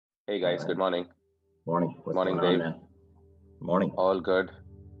Hey All guys, right. good morning. Morning. What's Morning, going on, Dave. man? Morning. All good.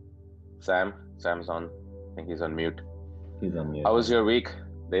 Sam's on. I think he's on mute. He's on mute. How was Yeah. your week,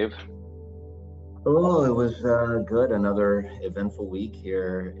 Dave? Oh, it was good. Another eventful week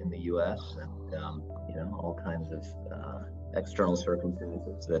here in the U.S. and all kinds of external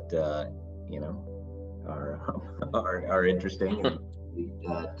circumstances that are are interesting and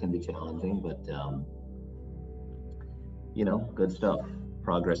can be challenging, but good stuff.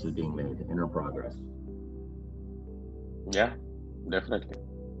 Progress is being made. Inner progress. Yeah, definitely.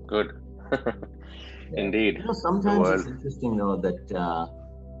 Good. Yeah. Indeed. The Sometimes it's world. interesting though that.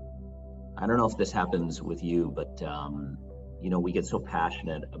 I don't know if this happens with you, but we get so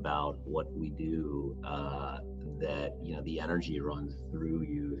passionate about what we do that the energy runs through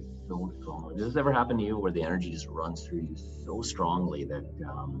you so strongly. Does this ever happen to you where the energy just runs through you so strongly that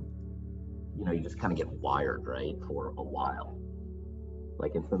you just kind of get wired, right, for a while?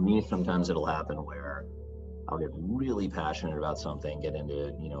 Like, and for me, sometimes it'll happen where I'll get really passionate about something, get into,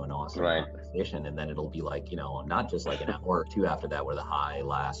 an awesome Right. conversation, and then it'll be like, not just like an hour or two after that where the high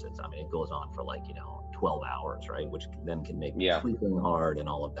lasts. I mean, it goes on for like, 12 hours, right? Which then can make Yeah. sleeping hard and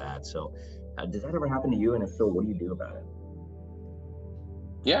all of that. So does that ever happen to you? And if so, what do you do about it?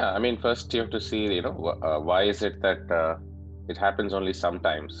 Yeah, I mean, first you have to see, why is it that it happens only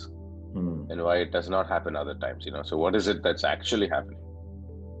sometimes and why it does not happen other times, So what is it that's actually happening?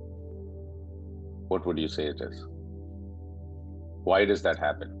 What would you say it is? Why does that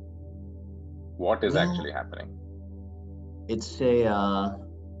happen? What is Well, actually happening? it's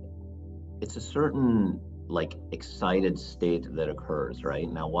a certain like excited state that occurs, right?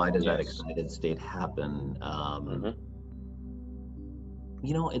 Now, why does that Yes. excited state happen? Mm-hmm.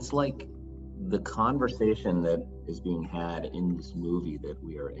 It's like the conversation that is being had in this movie that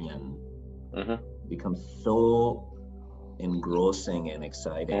we are in Mm-hmm. becomes so engrossing and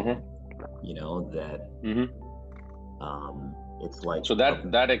exciting, Mm-hmm. that Mm-hmm. it's like, So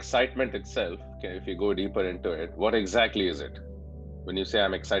that excitement itself, okay, if you go deeper into it, what exactly is it? When you say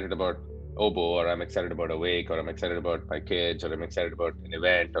I'm excited about Obo, or I'm excited about a wake, or I'm excited about my kids, or I'm excited about an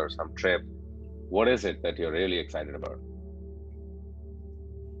event or some trip, what is it that you're really excited about?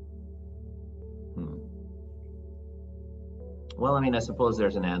 well, I mean, I suppose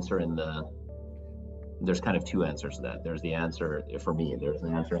there's kind of two answers to that. There's the answer for me, there's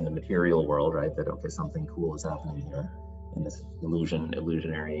an answer in the material world, right? That, okay, something cool is happening here in this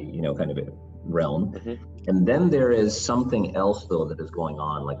illusionary, kind of realm. Mm-hmm. And then there is something else though that is going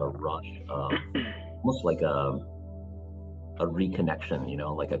on, like a rush of almost like a reconnection,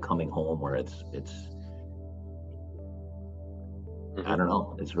 like a coming home where it's I don't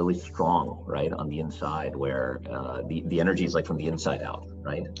know, it's really strong, right, on the inside, where the energy is like from the inside out,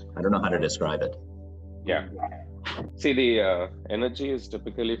 right? I don't know how to describe it. Yeah. See, the energy is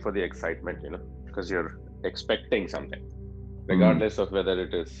typically for the excitement, because you're expecting something, regardless of whether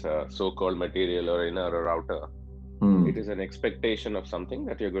it is so-called material or inner or outer. It is an expectation of something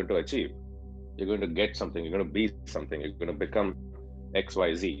that you're going to achieve. You're going to get something, you're going to be something, you're going to become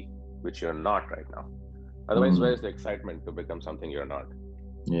XYZ, which you're not right now. Otherwise, where is the excitement to become something you're not?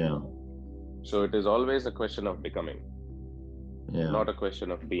 Yeah. So it is always a question of becoming, not a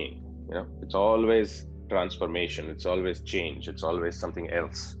question of being. It's always transformation, it's always change, it's always something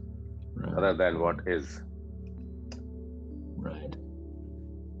else other than what is. Right.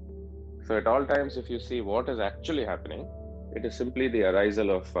 So at all times, if you see what is actually happening, it is simply the arisal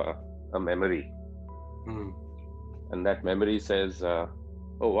of a memory. And that memory says, oh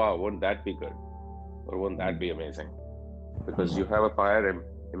wow, won't that be good? Or won't that be amazing? Because you have a prior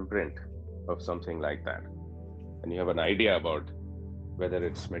imprint of something like that. And you have an idea about whether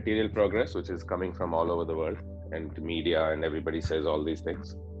it's material progress, which is coming from all over the world, and media and everybody says all these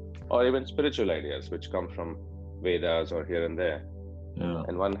things, or even spiritual ideas, which come from Vedas or here and there. Yeah.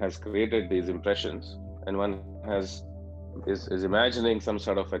 And one has created these impressions, and one is imagining some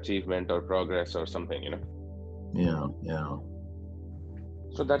sort of achievement or progress or something, Yeah. Yeah.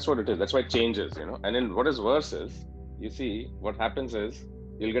 So that's what it is. That's why it changes, And then what is worse is, you see, what happens is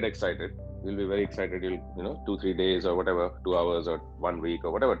you'll get excited. You'll be very excited. You'll, 2, 3 days or whatever, 2 hours or 1 week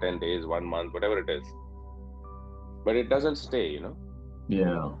or whatever, 10 days, 1 month, whatever it is. But it doesn't stay,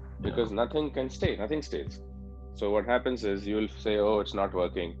 Yeah. Because nothing can stay. Nothing stays. So what happens is you'll say, oh, it's not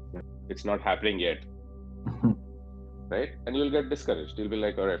working. It's not happening yet. Right? And you'll get discouraged. You'll be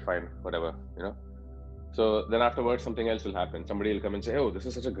like, all right, fine, whatever, So then afterwards, something else will happen. Somebody will come and say, oh, this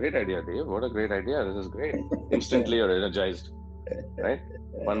is such a great idea, Dave. What a great idea. This is great. Instantly you're energized, right?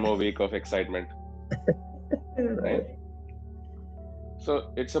 One more week of excitement, right?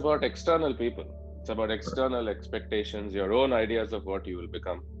 So it's about external people. It's about external expectations, your own ideas of what you will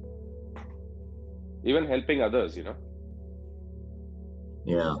become. Even helping others,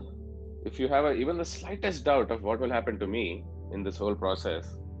 Yeah. If you have even the slightest doubt of what will happen to me in this whole process,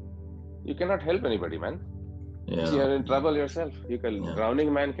 you cannot help anybody, man. Yeah. You're in trouble yourself. Yeah.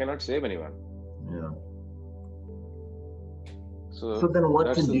 Drowning man cannot save anyone. Yeah. So then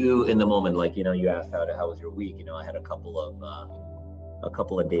what to do in the moment? Like, you asked how was your week? I had a couple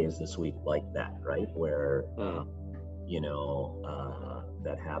of days this week like that, right? Where,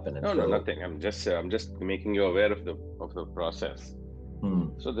 that happened. And no, nothing. I'm just making you aware of the process.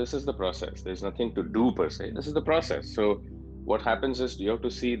 So this is the process. There's nothing to do per se. This is the process. So what happens is you have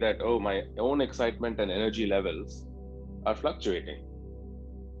to see that, my own excitement and energy levels are fluctuating.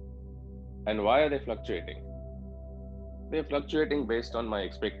 And why are they fluctuating? They're fluctuating based on my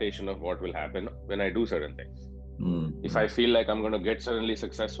expectation of what will happen when I do certain things. If I feel like I'm going to get suddenly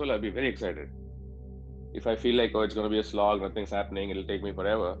successful, I'll be very excited. If I feel like, it's going to be a slog, nothing's happening, it'll take me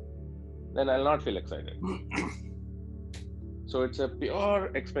forever, then I'll not feel excited. So it's a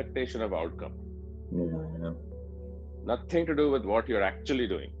pure expectation of outcome. Yeah. Nothing to do with what you're actually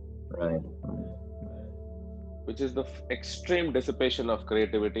doing. Right. Which is the extreme dissipation of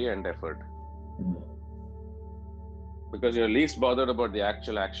creativity and effort. Because you're least bothered about the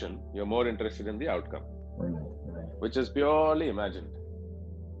actual action, you're more interested in the outcome. Right. Which is purely imagined.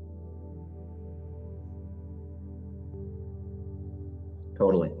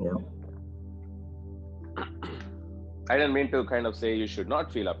 Totally, yeah. I didn't mean to kind of say you should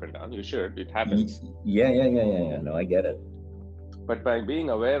not feel up and down. You should. It happens. Yeah. No, I get it. But by being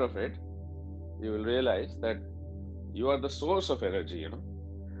aware of it, you will realize that you are the source of energy,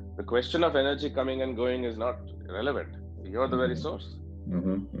 The question of energy coming and going is not relevant. You're the very source.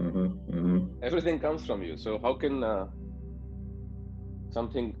 Everything comes from you. So how can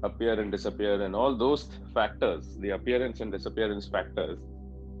something appear and disappear? And all those factors, the appearance and disappearance factors,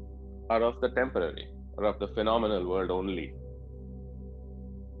 are of the temporary or of the phenomenal world only.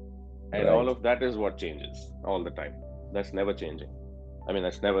 And all of that is what changes all the time. That's never changing. I mean,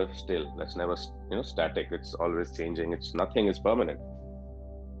 that's never still. That's never, static. It's always changing. Nothing is permanent.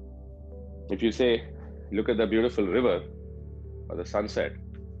 If you say, look at the beautiful river or the sunset,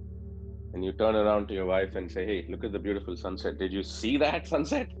 and you turn around to your wife and say, hey, look at the beautiful sunset. Did you see that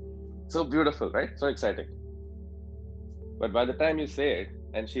sunset? So beautiful, right? So exciting. But by the time you say it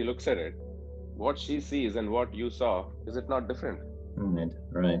and she looks at it, what she sees and what you saw, is it not different?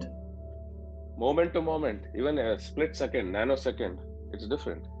 Right. Moment to moment, even a split second, nanosecond, it's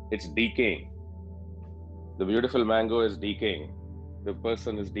different. It's decaying. The beautiful mango is decaying. The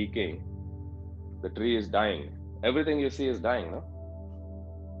person is decaying. The tree is dying. Everything you see is dying, no?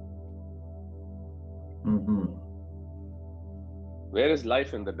 Where is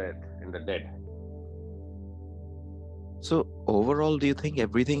life in the dead? So overall, do you think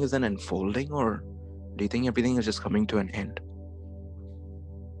everything is an unfolding, or do you think everything is just coming to an end?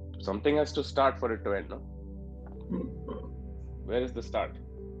 Something has to start for it to end, no? Where is the start?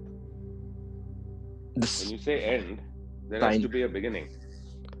 When you say end, there has to be a beginning.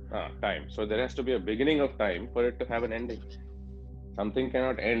 Time. So there has to be a beginning of time for it to have an ending. Something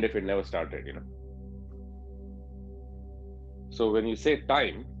cannot end if it never started, So when you say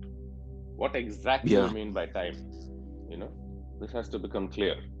time, what exactly you mean by time? This has to become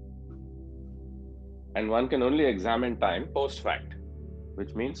clear. And one can only examine time post-fact,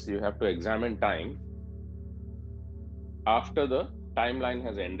 which means you have to examine time after the timeline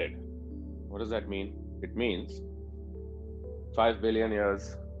has ended. What does that mean? It means 5 billion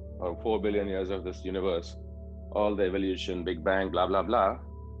years or 4 billion years of this universe, all the evolution, Big Bang, blah, blah, blah.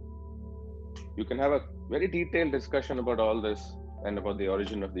 You can have a very detailed discussion about all this and about the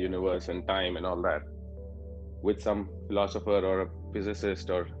origin of the universe and time and all that with some philosopher or a physicist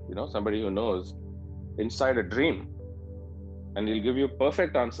or, somebody who knows inside a dream. And he'll give you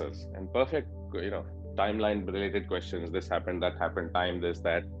perfect answers and perfect, timeline related questions. This happened, that happened, time, this,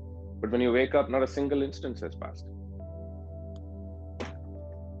 that. But when you wake up, not a single instance has passed.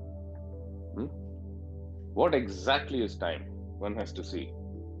 What exactly is time? One has to see.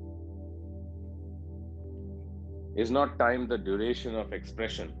 Is not time the duration of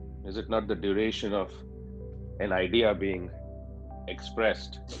expression? Is it not the duration of an idea being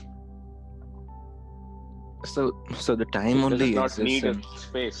expressed? So the time only exists in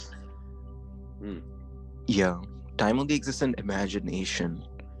space. Yeah, time only exists in imagination.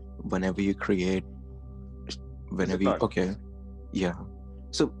 Whenever you create, yeah.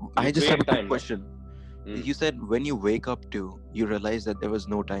 So I just have a quick question. You said when you wake up you realize that there was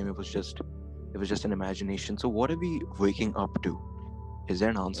no time. It was just an imagination. So what are we waking up to? Is there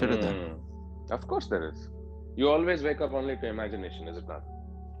an answer to that? Of course there is. You always wake up only to imagination, is it not?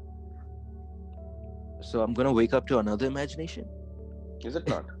 So I'm gonna wake up to another imagination? Is it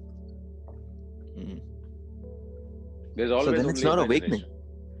not? There's So always then only it's not imagination. awakening.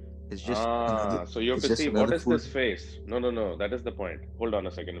 It's just another, So you have it's to just see what another is full... this face. No. That is the point. Hold on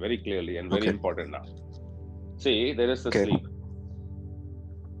a second, very clearly and very important now. See, there is the sleep,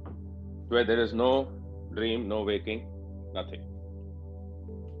 where there is no dream, no waking, nothing.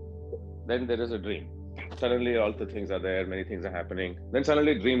 Then there is a dream. Suddenly all the things are there, many things are happening. Then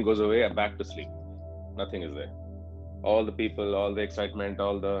suddenly dream goes away and back to sleep. Nothing is there. All the people, all the excitement,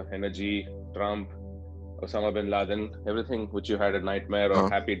 all the energy, Trump, Osama bin Laden, everything which you had a nightmare or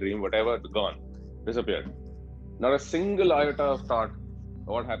happy dream, whatever, gone, disappeared. Not a single iota of thought.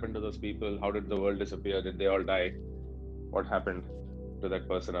 What happened to those people? How did the world disappear? Did they all die? What happened to that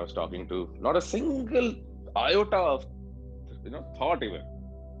person I was talking to? Not a single iota of thought even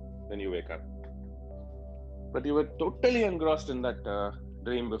when you wake up. But you were totally engrossed in that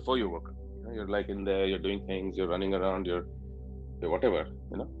dream before you woke up. You're like in there, you're doing things, you're running around, you're whatever,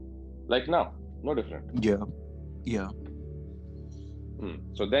 like now, no different. Yeah.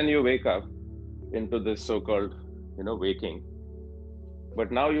 So then you wake up into this so-called, waking.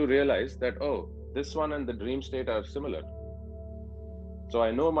 But now you realize that, oh, this one and the dream state are similar. So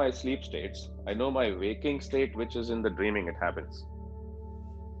I know my sleep states, I know my waking state, which is in the dreaming, it happens.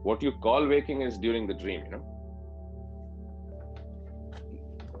 What you call waking is during the dream,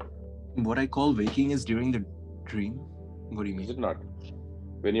 What I call waking is during the dream? What do you mean? Is it not?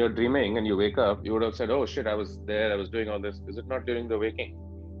 When you're dreaming and you wake up, you would have said, oh shit, I was there, I was doing all this. Is it not during the waking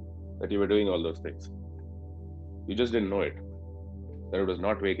that you were doing all those things? You just didn't know it. That it was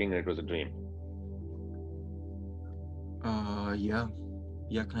not waking and it was a dream.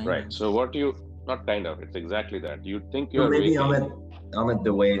 Yeah, kind right. of. So what not kind of, it's exactly that. You think you're maybe waking. Amit,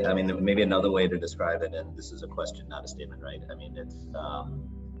 the way, maybe another way to describe it, and this is a question, not a statement, right?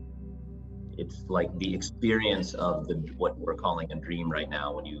 It's like the experience of what we're calling a dream right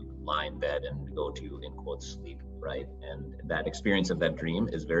now, when you lie in bed and go to, in quotes, sleep, right? And that experience of that dream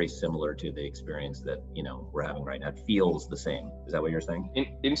is very similar to the experience that we're having right now. It feels the same. Is that what you're saying?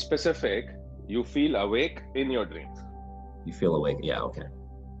 In specific, you feel awake in your dreams. You feel awake, yeah, okay.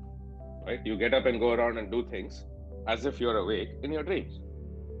 Right? You get up and go around and do things as if you're awake in your dreams.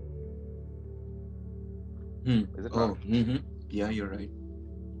 Is it not? Yeah, you're right.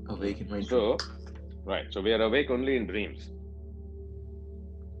 Awake in my dreams. So, right. So we are awake only in dreams,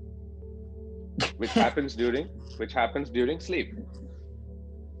 which happens during sleep.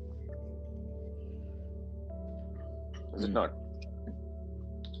 Is it not?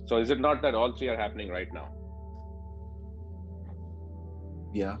 So is it not that all three are happening right now?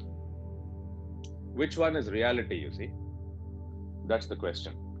 Yeah. Which one is reality, you see? That's the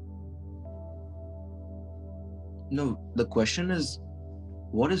question. No, the question is,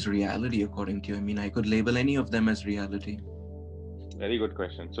 what is reality according to you? I could label any of them as reality. Very good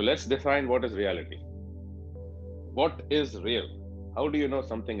question. So let's define what is reality. What is real? How do you know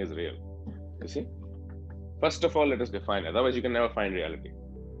something is real? You see? First of all, let us define it. Otherwise, you can never find reality.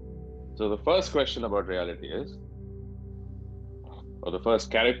 So the first question about reality is, or the first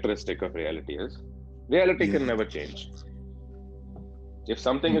characteristic of reality is, reality can never change. If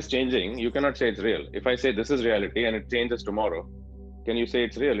something is changing, you cannot say it's real. If I say this is reality and it changes tomorrow, can you say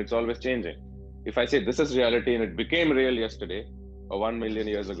it's real? It's always changing. If I say this is reality and it became real yesterday or 1 million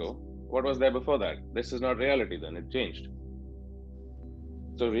years ago, what was there before that? This is not reality then, it changed.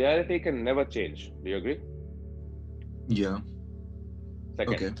 So reality can never change. Do you agree? Yeah.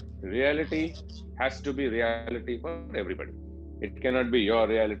 Second, reality has to be reality for everybody. It cannot be your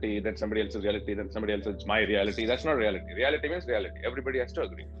reality, then somebody else's reality, then somebody else's my reality. That's not reality. Reality means reality. Everybody has to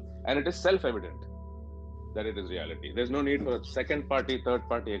agree. And it is self-evident that it is reality. There's no need for a second party, third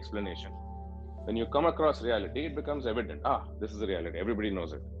party explanation. When you come across reality, it becomes evident. This is the reality. Everybody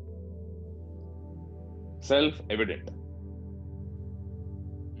knows it. Self-evident.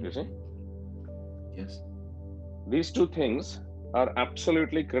 You see? Yes. These two things are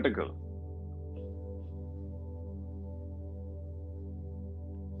absolutely critical.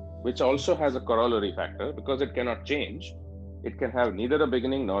 Which also has a corollary factor, because it cannot change. It can have neither a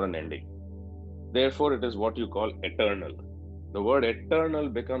beginning nor an ending. Therefore, it is what you call eternal. The word eternal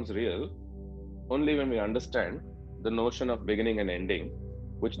becomes real only when we understand the notion of beginning and ending,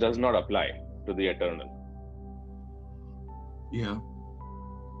 which does not apply to the eternal. Yeah.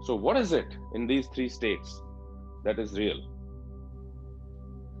 So what is it in these three states that is real?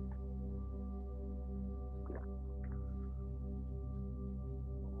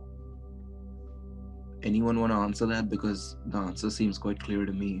 Anyone want to answer that? Because the answer seems quite clear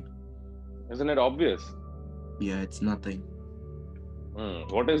to me. Isn't it obvious? Yeah, it's nothing.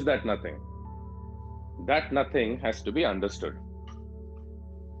 What is that nothing? that nothing has to be understood.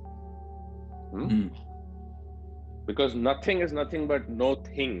 Because nothing is nothing but no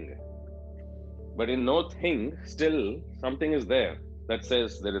thing. But in no thing, still something is there that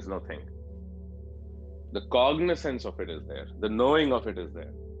says there is no thing. The cognizance of it is there. The knowing of it is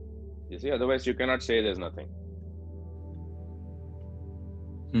there. You see, otherwise you cannot say there's nothing.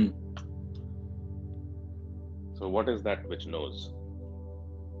 So what is that which knows?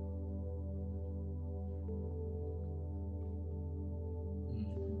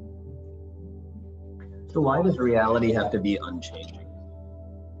 So why does reality have to be unchanging?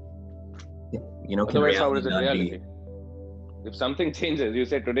 You know, otherwise how is it reality? If something changes, you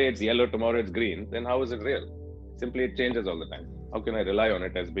say today it's yellow, tomorrow it's green, then how is it real? Simply it changes all the time. How can I rely on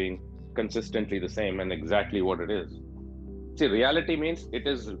it as being consistently the same and exactly what it is? See, reality means it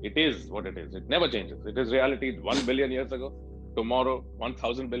is what it is. It never changes. It is reality 1 billion years ago, tomorrow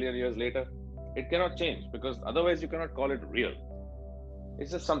 1,000 billion years later. It cannot change because otherwise you cannot call it real.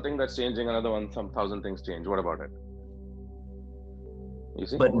 It's just something that's changing, another one, some thousand things change. What about it? You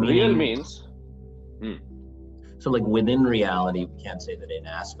see? But real means... So like within reality, we can't say that an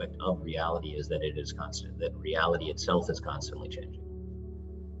aspect of reality is that it is constant, that reality itself is constantly changing.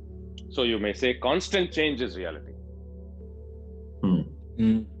 So you may say constant change is reality.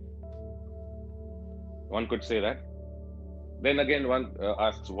 One could say that. Then again, one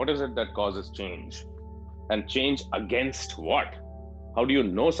asks, what is it that causes change? And change against what? How do you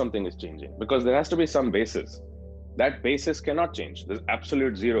know something is changing? Because there has to be some basis. That basis cannot change. This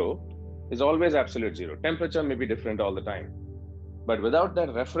absolute zero is always absolute zero. Temperature may be different all the time. But without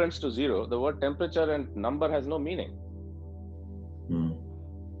that reference to zero, the word temperature and number has no meaning.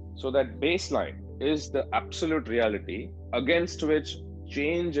 So that baseline is the absolute reality against which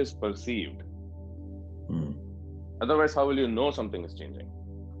change is perceived. Otherwise, how will you know something is changing?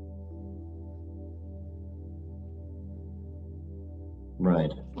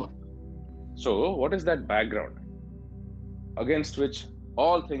 Right. So, what is that background against which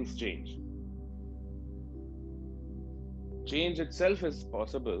all things change? Change itself is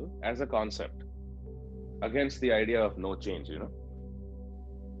possible as a concept against the idea of no change, you know.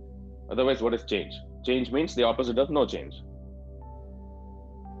 Otherwise, what is change? Change means the opposite of no change.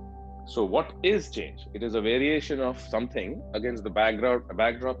 So what is change? It is a variation of something against the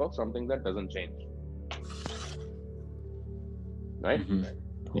backdrop of something that doesn't change. Right?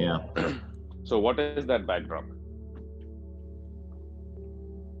 Yeah. So what is that backdrop?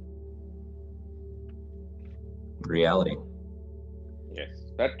 Reality. Yes.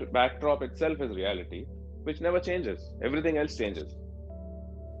 That backdrop itself is reality, which never changes. Everything else changes.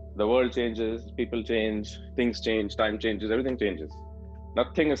 The world changes, people change, things change, time changes, everything changes.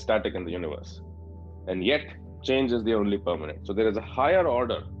 Nothing is static in the universe. And yet, change is the only permanent. So there is a higher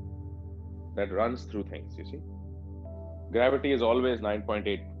order that runs through things, you see. Gravity is always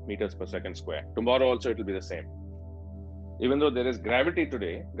 9.8 meters per second square. Tomorrow also it will be the same. Even though there is gravity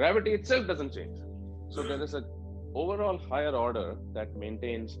today, gravity itself doesn't change. So there is an overall higher order that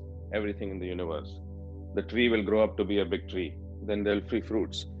maintains everything in the universe. The tree will grow up to be a big tree. Then there will be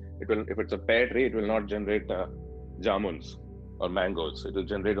fruits. If it's a pear tree, it will not generate jamuns or mangoes. It will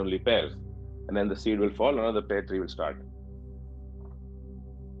generate only pears. And then the seed will fall, another pear tree will start.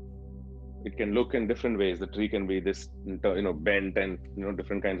 It can look in different ways. The tree can be this, bent and,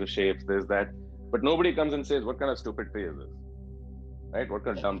 different kinds of shapes, this, that. But nobody comes and says, what kind of stupid tree is this? Right? What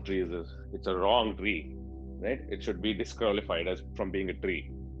kind of dumb tree is this? It's a wrong tree, right? It should be disqualified as from being a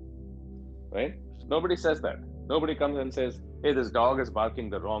tree, right? Nobody says that. Nobody comes and says, hey, this dog is barking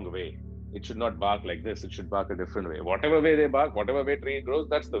the wrong way. It should not bark like this. It should bark a different way. Whatever way they bark, whatever way tree grows,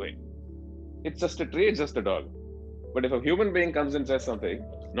 that's the way. It's just a tree, it's just a dog. But if a human being comes and says something,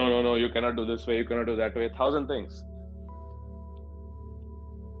 no, you cannot do this way, you cannot do that way, 1,000 things.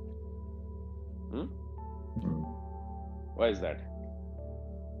 Why is that?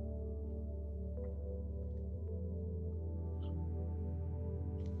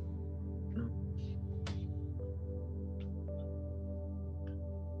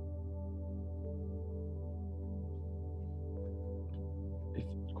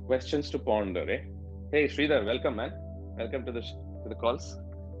 Questions to ponder, eh? Hey, Sridhar, welcome, man. Welcome to the calls.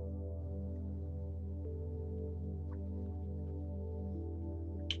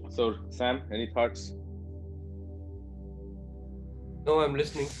 So, Sam, any thoughts? No, I'm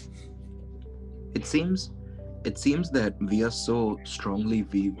listening. It seems that we are so strongly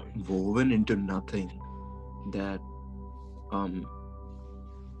woven into nothing that,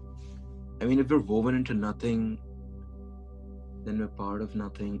 if we're woven into nothing, then we're part of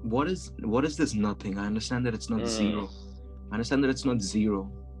nothing. What is this nothing? I understand that it's not zero. I understand that it's not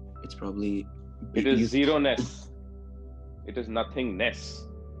zero. It's probably It is zero-ness. It is nothingness.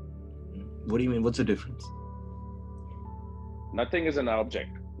 What do you mean? What's the difference? Nothing is an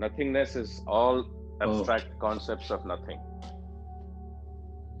object. Nothingness is all abstract concepts of nothing.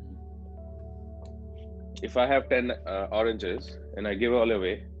 If I have 10 oranges and I give all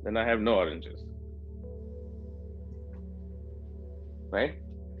away, then I have no oranges. Right?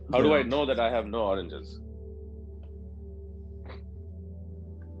 How do I know that I have no oranges?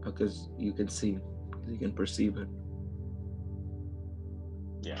 Because you can see, you can perceive it.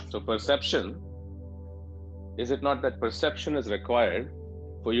 Yeah. So perception, is it not that perception is required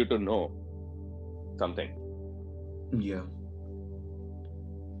for you to know something? Yeah.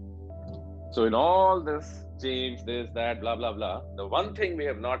 So in all this change, this, that, blah, blah, blah, the one thing we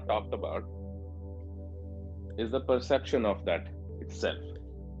have not talked about is the perception of that itself.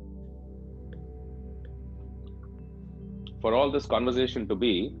 For all this conversation to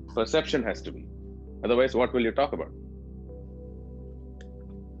be, perception has to be. Otherwise, what will you talk about?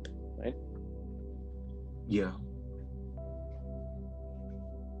 Right? Yeah.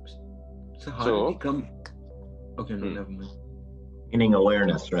 So how did we come? Okay, no, never mind. Meaning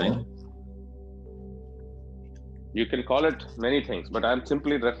awareness, right? You can call it many things, but I'm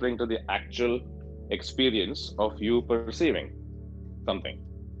simply referring to the actual experience of you perceiving something.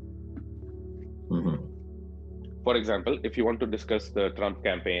 Mm-hmm. For example, if you want to discuss the Trump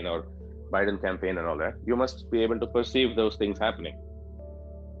campaign or Biden campaign and all that, you must be able to perceive those things happening.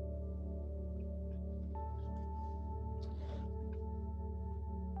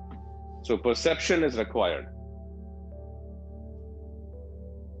 So perception is required.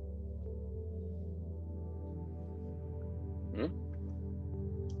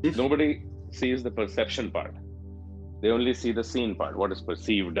 Nobody sees the perception part. They only see the seen part, what is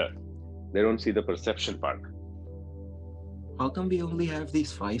perceived. They don't see the perception part. How come we only have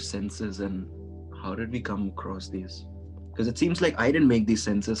these 5 senses, and how did we come across these? Because it seems like I didn't make these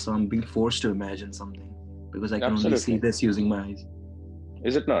senses, so I'm being forced to imagine something because I can only see this using my eyes.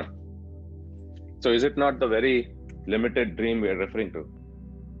 Is it not? So is it not the very limited dream we are referring to?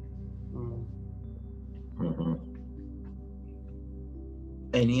 Mm-hmm.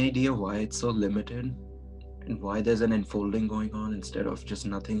 Any idea why it's so limited and why there's an unfolding going on instead of just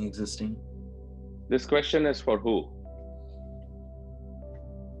nothing existing? This question is for who?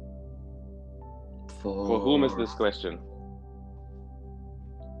 For whom is this question?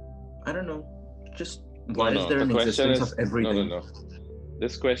 I don't know. Just why is there an existence of everything? No.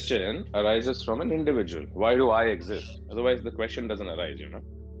 This question arises from an individual. Why do I exist? Otherwise, the question doesn't arise,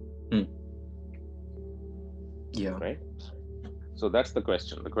 Yeah. Right? So that's the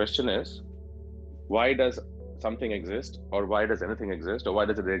question. The question is, why does something exist, or why does anything exist, or why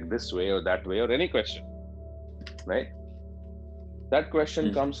does it exist this way or that way, or any question, right? That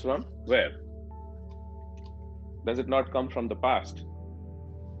question comes from where? Does it not come from the past?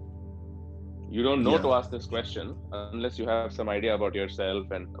 You don't know to ask this question unless you have some idea about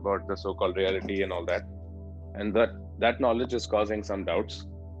yourself and about the so-called reality and all that. And that knowledge is causing some doubts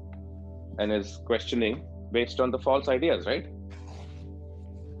and is questioning based on the false ideas, right?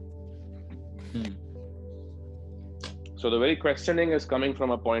 So the very questioning is coming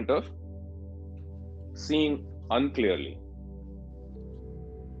from a point of seeing unclearly.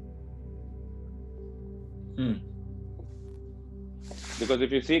 Because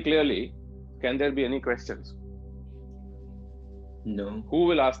if you see clearly, can there be any questions? No. Who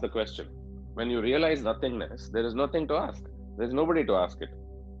will ask the question? When you realize nothingness, there is nothing to ask. There's nobody to ask it.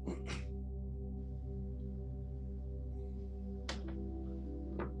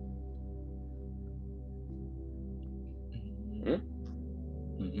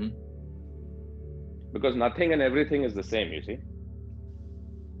 Because nothing and everything is the same, you see.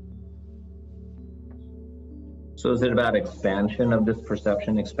 So is it about expansion of this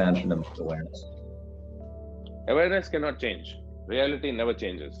perception, expansion of awareness? Awareness cannot change. Reality never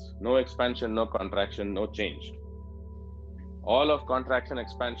changes. No expansion, no contraction, no change. All of contraction,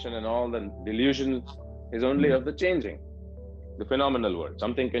 expansion, and all the delusion is only of the changing, the phenomenal world.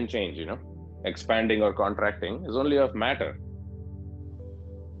 Something can change, Expanding or contracting is only of matter.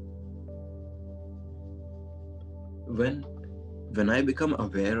 When I become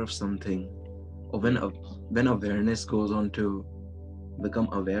aware of something, or when awareness goes on to become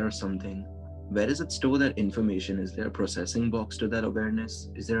aware of something, where does it store that information? Is there a processing box to that awareness?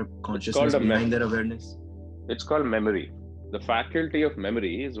 Is there a consciousness behind that awareness? It's called memory. The faculty of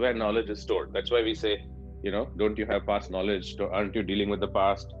memory is where knowledge is stored. That's why we say, don't you have past knowledge? Aren't you dealing with the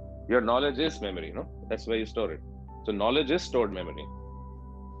past? Your knowledge is memory, That's where you store it. So knowledge is stored memory.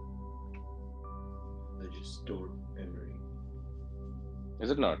 Knowledge is stored memory. Is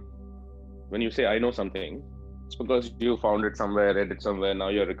it not? When you say I know something, it's because you found it somewhere, read it somewhere. Now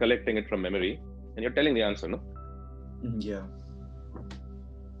you're recollecting it from memory, and you're telling the answer, no? Yeah.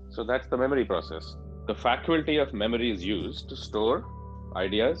 So that's the memory process. The faculty of memory is used to store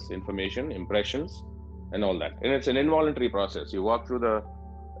ideas, information, impressions, and all that. And it's an involuntary process. You walk through the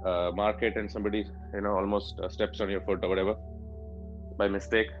market and somebody, almost steps on your foot or whatever by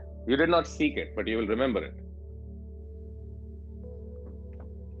mistake. You did not seek it, but you will remember it.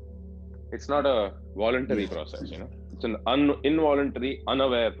 It's not a voluntary process, It's an involuntary,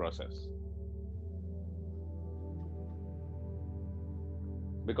 unaware process.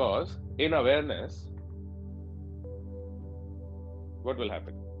 Because in awareness, what will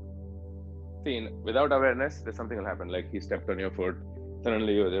happen? See, without awareness, there's something will happen. Like he stepped on your foot.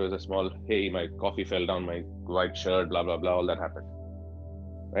 Suddenly there was a small, hey, my coffee fell down my white shirt, blah, blah, blah. All that happened.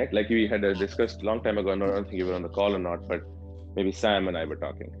 Right? Like we had discussed a long time ago. I don't think you were on the call or not, but maybe Sam and I were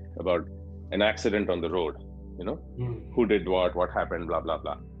talking about an accident on the road. Who did what happened, blah, blah,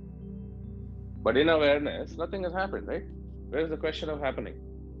 blah. But in awareness, nothing has happened, right? Where is the question of happening?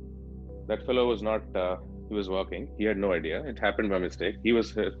 That fellow was not, he was walking. He had no idea. It happened by mistake. He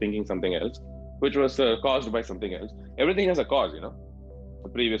was thinking something else, which was caused by something else. Everything has a cause, the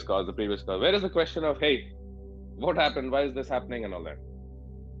previous cause. Where is the question of, hey, what happened? Why is this happening and all that?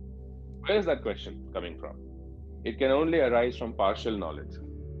 Where is that question coming from? It can only arise from partial knowledge.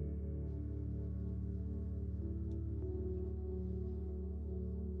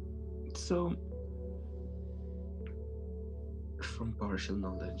 So, from partial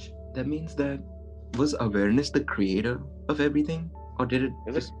knowledge, that means that was awareness the creator of everything, or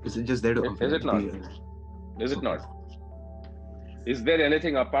is it just there to is it not? Is it not? Is there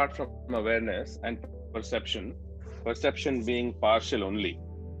anything apart from awareness and perception? Perception being partial only,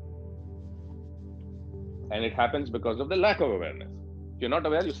 and it happens because of the lack of awareness. If you're not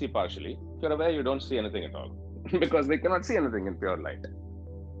aware, you see partially. If you're aware, you don't see anything at all because they cannot see anything in pure light.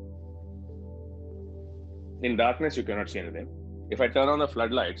 In darkness, you cannot see anything. If I turn on the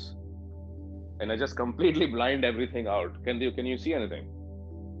floodlights and I just completely blind everything out, can you see anything?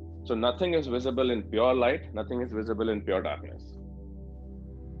 So nothing is visible in pure light, nothing is visible in pure darkness.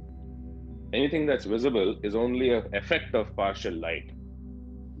 Anything that's visible is only an effect of partial light.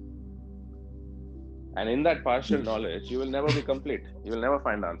 And in that partial knowledge, you will never be complete. You will never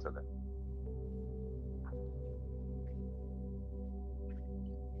find the answer there.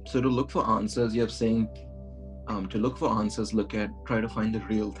 So to look for answers, you're saying, to look for answers, try to find the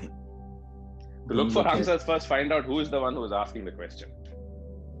real thing. To look for answers, first find out who is the one who is asking the question.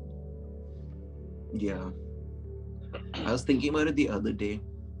 Yeah. I was thinking about it the other day,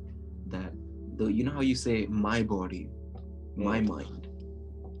 that how you say my body, my mind.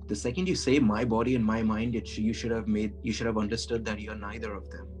 The second you say my body and my mind, you should have understood that you're neither of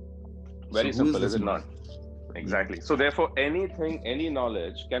them. Very simple, is it not? Exactly. Yeah. So therefore, anything, any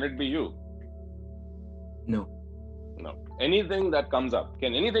knowledge, can it be you? No. Anything that comes up,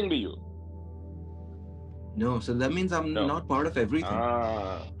 can anything be you? No. So that means I'm not part of everything.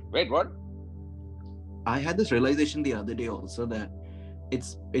 Wait, what? I had this realization the other day also, that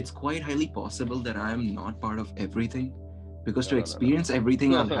it's quite highly possible that I am not part of everything, because to experience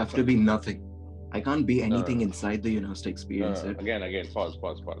everything, I'll have to be nothing. I can't be anything inside the universe to experience it. Again, pause.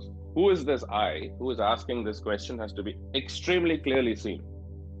 Who is this I who is asking this question has to be extremely clearly seen.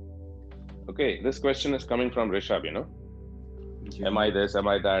 Okay, this question is coming from Rishabh, Yeah. Am I this? Am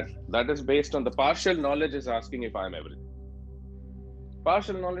I that? That is based on the partial knowledge is asking if I am everything.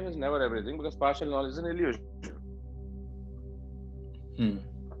 Partial knowledge is never everything, because partial knowledge is an illusion.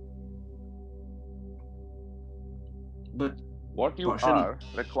 But what you are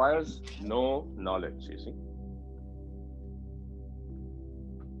requires no knowledge, you see.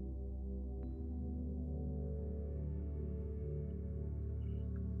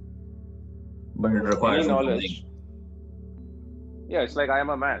 But it requires knowledge. Yeah, it's like I am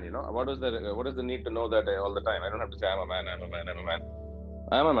a man, What is the need to know that all the time? I don't have to say I'm a man.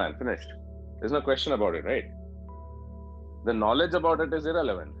 I am a man, finished. There's no question about it, right? The knowledge about it is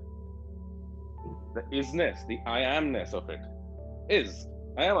irrelevant. The isness, the I amness of it is,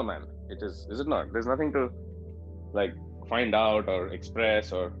 I am a man. It is it not? There's nothing to find out or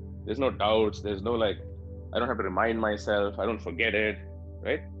express, or there's no doubts. There's no I don't have to remind myself. I don't forget it,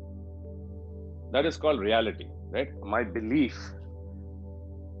 right? That is called reality, right? My belief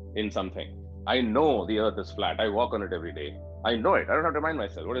in something. I know the earth is flat. I walk on it every day. I know it. I don't have to remind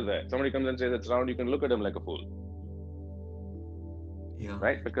myself. What is that? Somebody comes and says it's round. You can look at him like a fool. Yeah.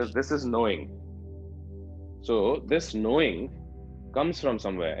 Right? Because this is knowing. So this knowing comes from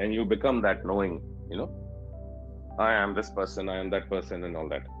somewhere, and you become that knowing, I am this person, I am that person, and all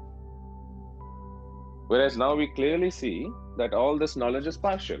that. Whereas now we clearly see that all this knowledge is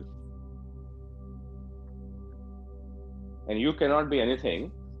partial. And you cannot be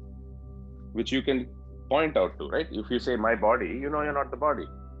anything which you can point out to, right? If you say my body, you know you're not the body.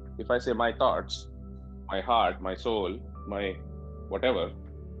 If I say my thoughts, my heart, my soul, my whatever,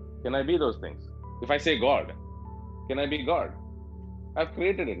 can I be those things? If I say God, can I be God? I've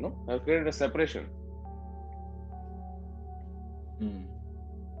created it, no? I've created a separation.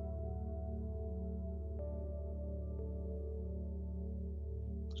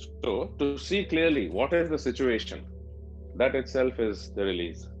 So, to see clearly what is the situation, that itself is the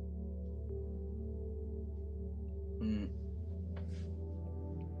release. I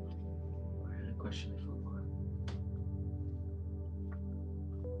had a question I forgot.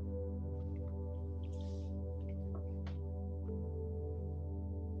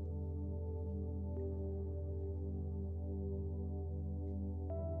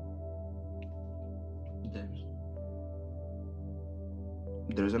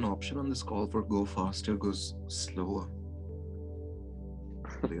 There's an option on this call for go faster, goes slower.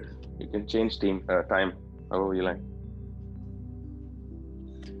 Weird. You can change time however you like.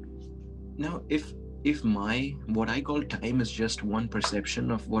 Now, if my what I call time is just one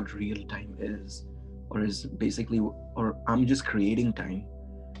perception of what real time is, or is basically, or I'm just creating time,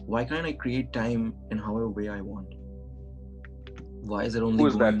 why can't I create time in however way I want? Why is it only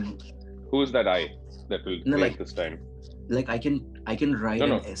Who's that I that will create this time? Like I can write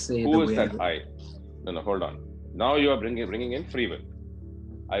an essay. Who is that I? No, hold on. Now you are bringing in free will.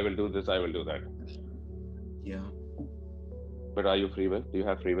 I will do this, I will do that. Yeah. But are you free will? Do you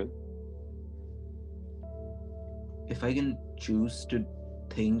have free will? If I can choose to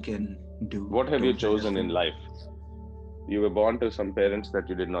think and do. What have you chosen in life? You were born to some parents that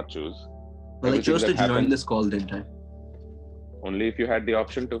you did not choose. Well, I chose to join this call, didn't I? Only if you had the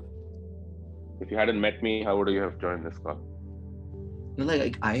option to. If you hadn't met me, how would you have joined this call? No,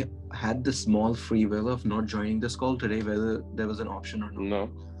 like I had the small free will of not joining this call today, whether there was an option or not. No,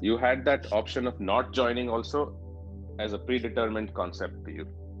 you had that option of not joining also as a predetermined concept to you.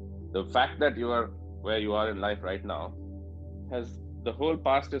 The fact that you are where you are in life right now has the whole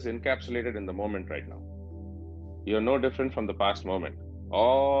past is encapsulated in the moment right now. You're no different from the past moment.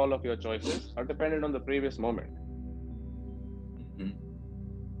 All of your choices are dependent on the previous moment.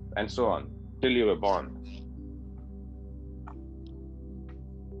 And so on, till you were born.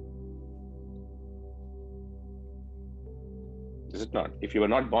 Is it not? If you were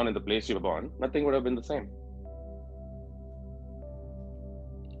not born in the place you were born, nothing would have been the same.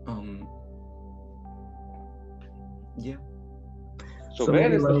 Yeah. So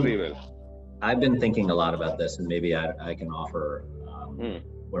where is the free will? I've been thinking a lot about this, and maybe I can offer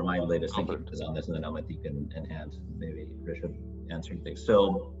where my latest thinking is on this, and then Amit can enhance, maybe Rishabh answering things.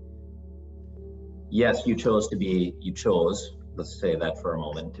 So yes, you chose, let's say that for a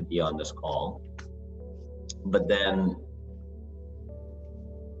moment, to be on this call. But then,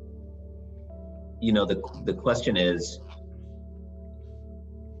 the question is,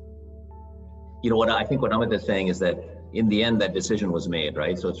 what I think what Amit is saying is that in the end, that decision was made,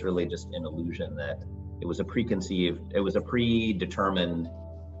 right? So it's really just an illusion that it was a predetermined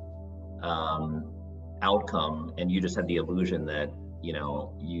outcome, and you just had the illusion that,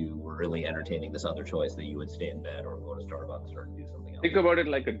 you were really entertaining this other choice, that you would stay in bed or go to Starbucks or do something else. Think about it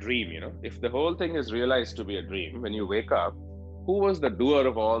like a dream, If the whole thing is realized to be a dream, when you wake up, who was the doer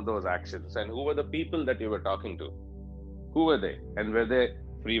of all those actions? And who were the people that you were talking to? Who were they? And were they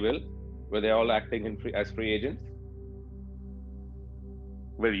free will? Were they all acting as free agents?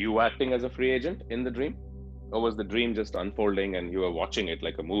 Were you acting as a free agent in the dream? Or was the dream just unfolding and you were watching it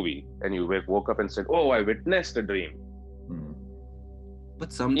like a movie and you woke up and said, oh, I witnessed a dream.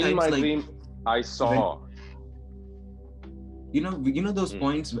 But sometimes in my dream, I saw. Those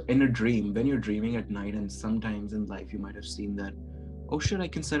points in a dream, when you're dreaming at night, and sometimes in life you might have seen that, oh shit, I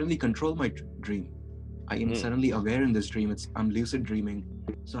can suddenly control my dream. I am suddenly aware in this dream. I'm lucid dreaming.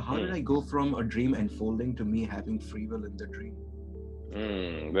 So how did I go from a dream unfolding to me having free will in the dream?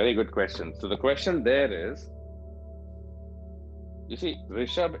 Very good question. So the question there is, you see,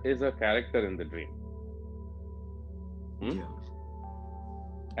 Rishabh is a character in the dream. Yeah.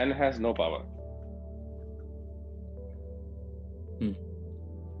 And has no power.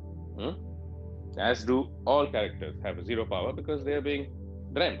 As do all characters have zero power because they are being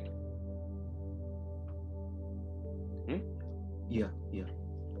dreamt. Yeah.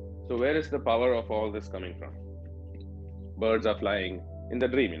 So where is the power of all this coming from? Birds are flying in the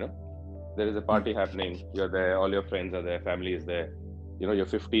dream, There is a party happening. You're there. All your friends are there. Family is there. You're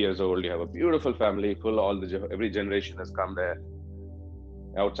 50 years old. You have a beautiful family. Every generation has come there.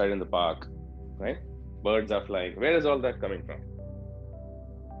 Outside in the park, right? Birds are flying. Where is all that coming from?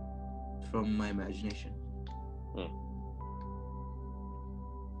 From my imagination.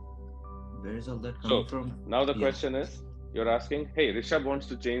 Where is all that coming from? Now the question is, you're asking, hey, Rishabh wants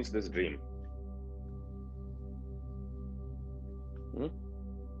to change this dream.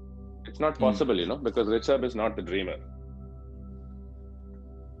 It's not possible, because Rishabh is not the dreamer.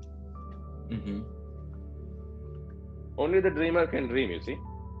 Only the dreamer can dream, you see.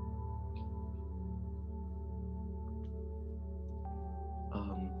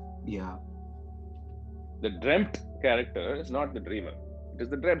 Yeah. The dreamt character is not the dreamer. It is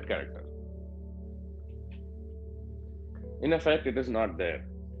the dreamt character. In effect, it is not there.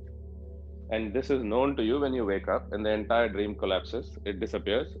 And this is known to you when you wake up and the entire dream collapses. It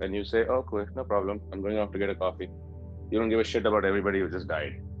disappears and you say, oh, cool, no problem. I'm going off to get a coffee. You don't give a shit about everybody who just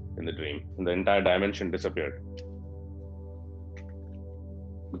died in the dream. And the entire dimension disappeared.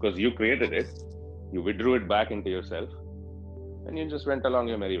 Because you created it, you withdrew it back into yourself, and you just went along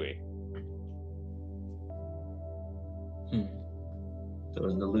your merry way. So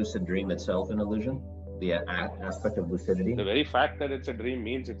is the lucid dream itself an illusion? The aspect of lucidity? The very fact that it's a dream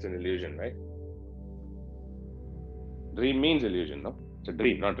means it's an illusion, right? Dream means illusion, no? It's a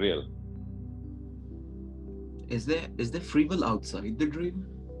dream, not real. Is there free will outside the dream?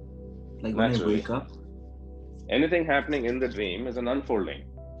 Like when I wake up? Anything happening in the dream is an unfolding.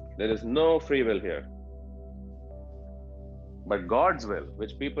 There is no free will here. But God's will,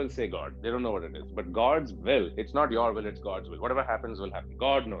 which people say God, they don't know what it is. But God's will, it's not your will, it's God's will. Whatever happens will happen.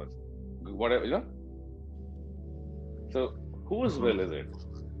 God knows. Whatever, So whose will is it?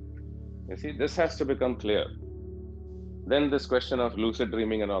 You see, this has to become clear. Then this question of lucid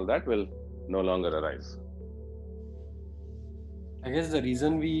dreaming and all that will no longer arise. I guess the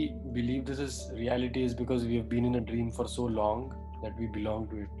reason we believe this is reality is because we have been in a dream for so long that we belong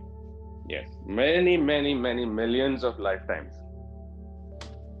to it. Yes, many, many, many millions of lifetimes.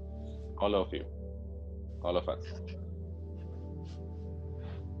 All of you, all of us.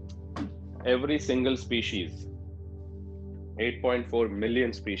 Every single species, 8.4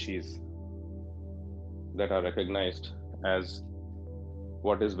 million species that are recognized as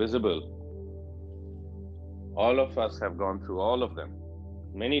what is visible. All of us have gone through all of them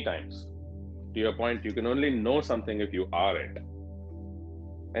many times. To your point, you can only know something if you are it.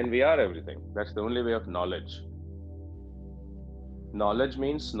 And we are everything. That's the only way of knowledge. Knowledge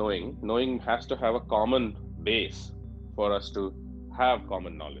means knowing. Knowing has to have a common base for us to have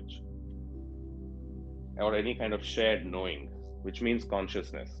common knowledge. Or any kind of shared knowing, which means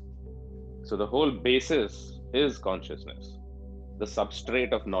consciousness. So the whole basis is consciousness. The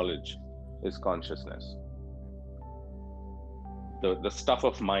substrate of knowledge is consciousness. The stuff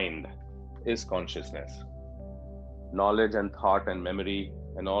of mind is consciousness. Knowledge and thought and memory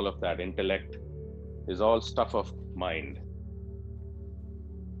and all of that, intellect, is all stuff of mind.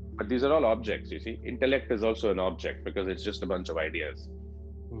 But these are all objects, you see. Intellect is also an object because it's just a bunch of ideas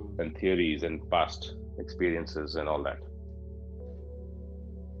and theories and past experiences and all that.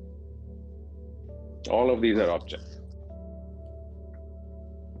 All of these are objects.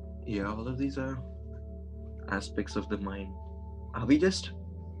 Yeah, all of these are aspects of the mind. Are we just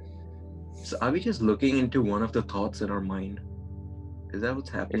looking into one of the thoughts in our mind? Is that what's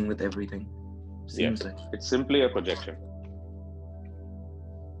happening with everything? Seems like it's simply a projection.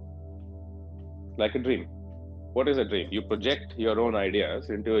 Like a dream. What is a dream? You project your own ideas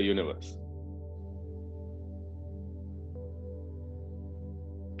into a universe.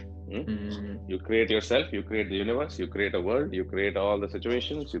 You create yourself, you create the universe, you create a world, you create all the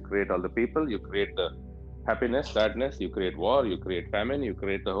situations, you create all the people, you create the happiness, sadness, you create war, you create famine, you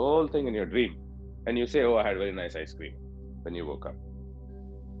create the whole thing in your dream. And you say, oh, I had very nice ice cream when you woke up.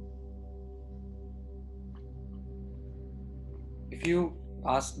 If you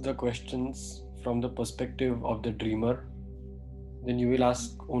ask the questions from the perspective of the dreamer, then you will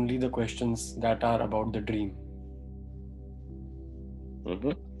ask only the questions that are about the dream.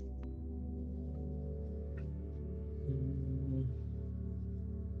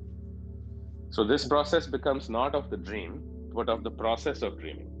 So this process becomes not of the dream, but of the process of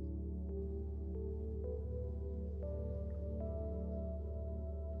dreaming.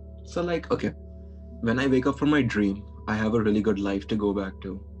 So okay, when I wake up from my dream, I have a really good life to go back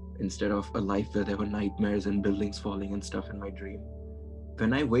to, instead of a life where there were nightmares and buildings falling and stuff in my dream.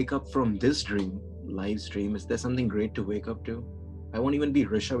 When I wake up from this dream, live stream, is there something great to wake up to? I won't even be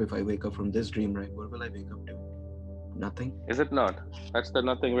Rishabh if I wake up from this dream, right? What will I wake up to? Nothing? Is it not? That's the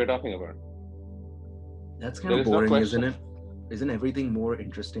nothing we're talking about. That's kind of boring, isn't it? Isn't everything more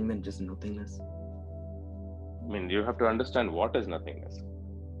interesting than just nothingness? I mean, you have to understand what is nothingness.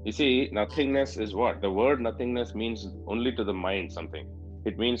 You see, nothingness is what? The word nothingness means only to the mind something.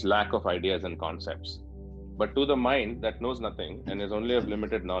 It means lack of ideas and concepts. But to the mind that knows nothing and is only of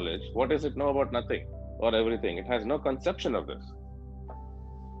limited knowledge, what does it know about nothing or everything? It has no conception of this.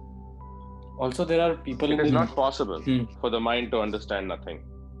 Also, there are people It in is the... not possible for the mind to understand nothing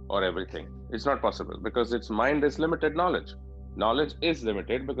or everything. It's not possible because its mind is limited knowledge. Knowledge is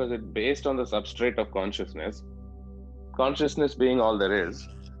limited because it's based on the substrate of consciousness. Consciousness being all there is,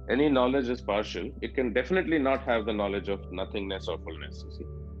 any knowledge is partial. It can definitely not have the knowledge of nothingness or fullness, you see,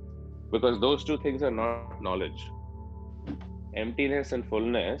 because those two things are not knowledge. Emptiness and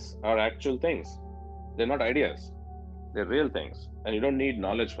fullness are actual things. They're not ideas. They're real things. And you don't need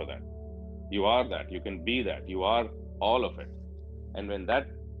knowledge for that. You are that. You can be that. You are all of it. And when that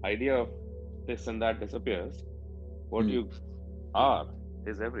idea of this and that disappears, what you are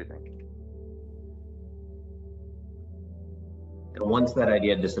is everything. And once that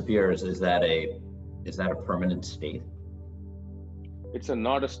idea disappears, is that a permanent state? It's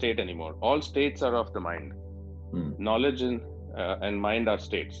not a state anymore. All states are of the mind. Knowledge and mind are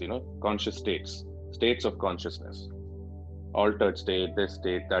states, conscious states, states of consciousness. Altered state, this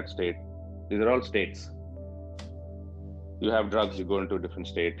state, that state. These are all states. You have drugs, you go into a different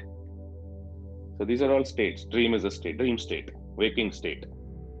state. So these are all states. Dream is a state, dream state, waking state,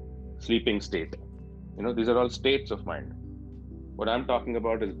 sleeping state. These are all states of mind. What I'm talking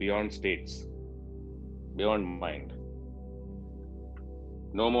about is beyond states, beyond mind.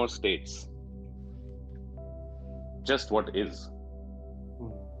 No more states. Just what is.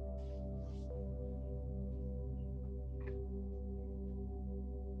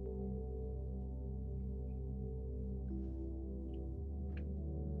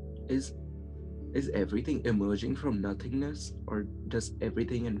 Is everything emerging from nothingness, or does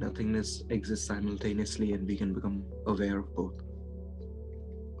everything and nothingness exist simultaneously and we can become aware of both?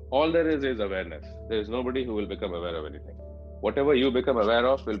 All there is awareness. There is nobody who will become aware of anything. Whatever you become aware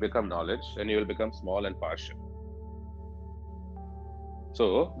of will become knowledge, and you will become small and partial.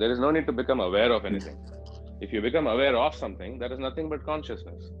 So there is no need to become aware of anything. If you become aware of something, that is nothing but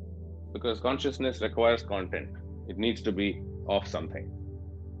consciousness, because consciousness requires content. It needs to be of something.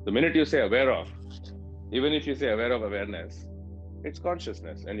 The minute you say aware of, even if you say aware of awareness, it's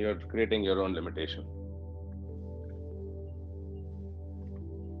consciousness, and you're creating your own limitation.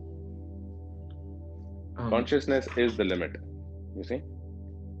 Consciousness is the limit, you see?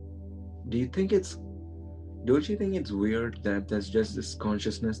 Don't you think it's weird that there's just this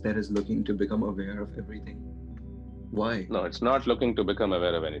consciousness that is looking to become aware of everything? Why? No, it's not looking to become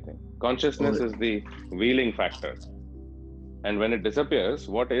aware of anything. Consciousness is the wheeling factor. And when it disappears,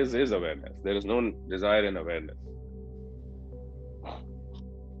 what is awareness. There is no desire in awareness.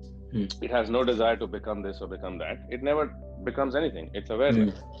 It has no desire to become this or become that. It never becomes anything. It's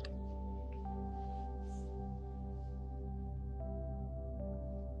awareness.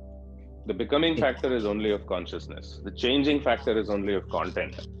 The becoming factor is only of consciousness. The changing factor is only of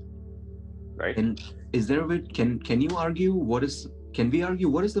content. Right? And is there a way, can we argue what is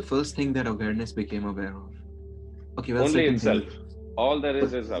the first thing that awareness became aware of? Okay, well, only itself. All there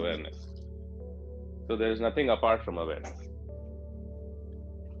is awareness. So there is nothing apart from awareness.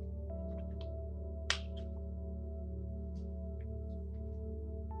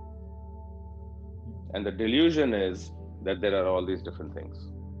 And the delusion is that there are all these different things.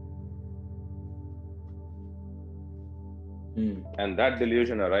 And that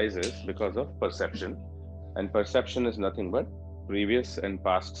delusion arises because of perception. And perception is nothing but previous and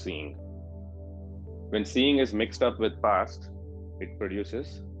past seeing. When seeing is mixed up with past, it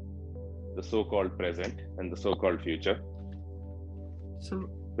produces the so-called present and the so-called future. So,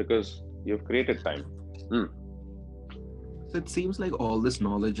 because you've created time. So it seems like all this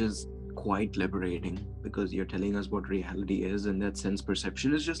knowledge is quite liberating, because you're telling us what reality is. In that sense,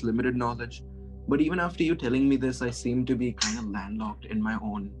 perception is just limited knowledge. But even after you telling me this, I seem to be kind of landlocked in my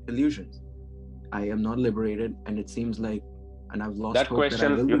own illusions. I am not liberated, and it seems like, and I've lost that hope question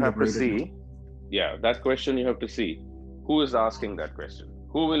that I will you be have to liberated see. now. Yeah, that question you have to see. Who is asking that question?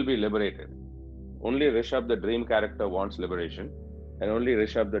 Who will be liberated? Only Rishabh, the dream character, wants liberation, and only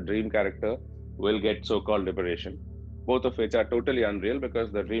Rishabh, the dream character, will get so-called liberation. Both of which are totally unreal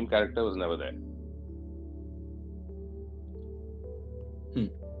because the dream character was never there.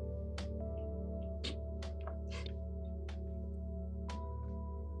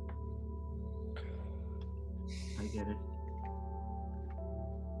 I get it.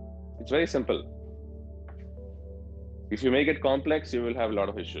 It's very simple. If you make it complex, you will have a lot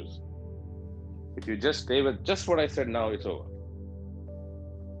of issues. If you just stay with just what I said now, it's over.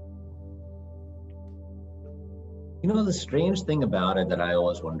 The strange thing about it that I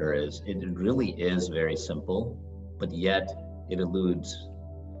always wonder is it really is very simple, but yet it eludes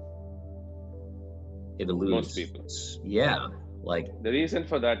most people. Yeah, like the reason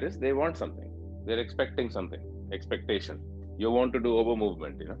for that is they want something. They're expecting something. Expectation. You want to do over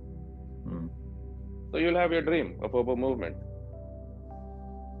movement, So you'll have your dream of over movement.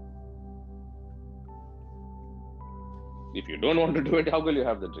 If you don't want to do it, how will you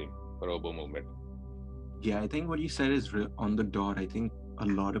have the dream for over movement? Yeah, I think what you said is on the dot. I think a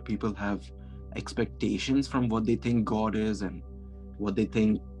lot of people have expectations from what they think God is and what they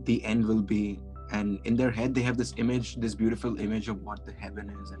think the end will be. And in their head, they have this image, this beautiful image of what the heaven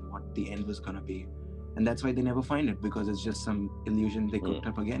is and what the end was going to be. And that's why they never find it, because it's just some illusion they cooked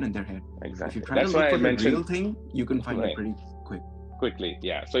up again in their head. Exactly. If you try to look for the real thing, you can find it pretty quickly.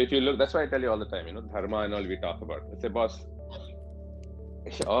 Yeah. So if you look, that's why I tell you all the time, dharma and all we talk about. I say, boss,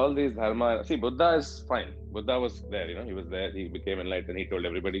 all these dharma. See, Buddha is fine. Buddha was there, he was there. He became enlightened. He told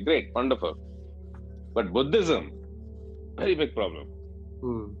everybody, great, wonderful. But Buddhism, very big problem.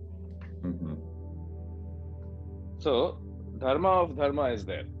 So, dharma of dharma is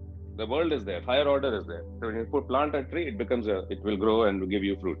there. The world is there. Higher order is there. So when you plant a tree, it will grow and will give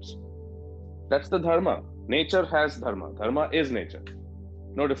you fruits. That's the dharma. Nature has dharma. Dharma is nature.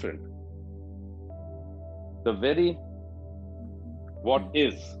 No different. The very what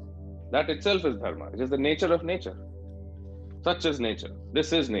is, that itself is dharma. It is the nature of nature. Such is nature.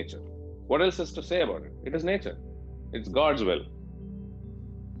 This is nature. What else is to say about it? It is nature. It's God's will.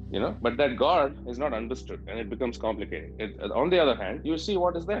 But that God is not understood and it becomes complicated. On the other hand, you see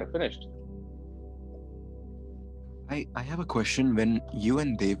what is there, finished. I have a question. When you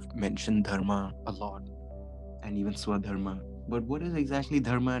and Dev mentioned dharma a lot and even swadharma, but what is exactly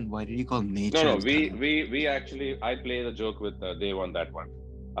dharma and why did you call nature? No, we actually, I play the joke with Dev on that one.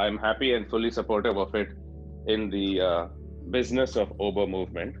 I'm happy and fully supportive of it in the business of Ober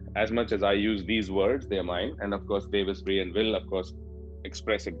movement. As much as I use these words, they're mine. And of course, Dev is free and will, of course,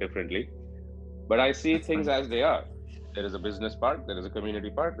 express it differently. But I see things as they are. There is a business part, there is a community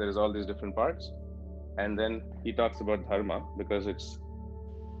part, there is all these different parts. And then he talks about dharma because it's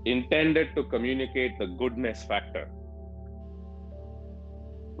intended to communicate the goodness factor,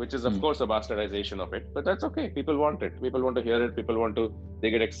 which is of course a bastardization of it, but that's okay. People want it. People want to hear it.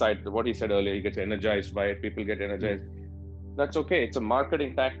 They get excited. What he said earlier, he gets energized by it. People get energized. That's okay. It's a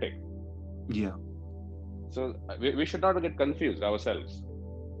marketing tactic. Yeah. So we should not get confused ourselves.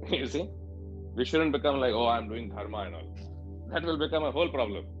 You see? We shouldn't become like, oh, I'm doing dharma and all. That will become a whole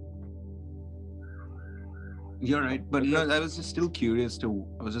problem. You're right. But no, I was just still curious I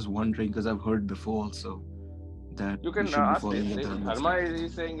was just wondering because I've heard before also that you can ask him. Dharma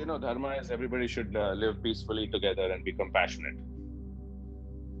is saying, dharma is everybody should live peacefully together and be compassionate.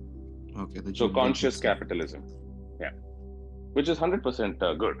 Okay. So conscious capitalism. Yeah. Which is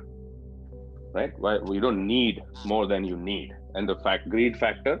 100% good. Right? Why you don't need more than you need. And the greed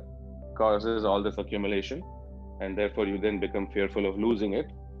factor causes all this accumulation. And therefore you then become fearful of losing it.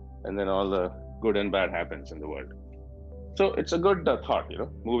 And then all the good and bad happens in the world. So it's a good thought,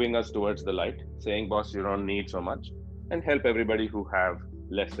 moving us towards the light, saying, boss, you don't need so much, and help everybody who have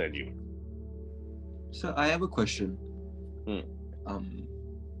less than you. So I have a question.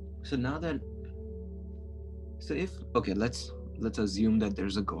 So now that, let's assume that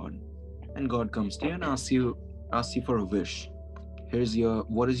there's a God, and God comes to you and asks you for a wish.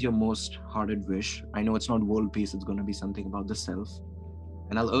 What is your most hearted wish? I know it's not world peace, it's going to be something about the self.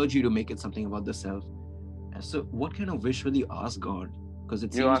 And I'll urge you to make it something about the self. And so what kind of wish will you ask God? Because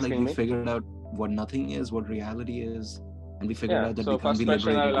it seems like we figured out what nothing is, what reality is, and we figured out that we can't be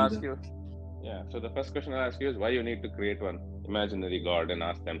liberated either. So the first question I'll ask you is why you need to create one imaginary God and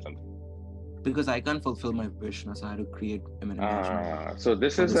ask them something. Because I can't fulfill my wish, so I have to create an imaginary. So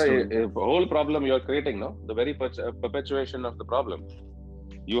this is a whole problem you're creating, no? The very perpetuation of the problem.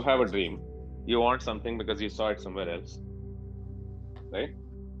 You have a dream. You want something because you saw it somewhere else. Right?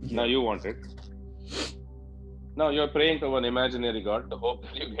 Yeah. Now you want it. Now you're praying to an imaginary God to hope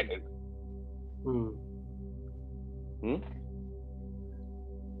that you get it.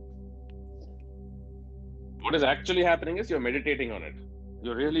 What is actually happening is you're meditating on it.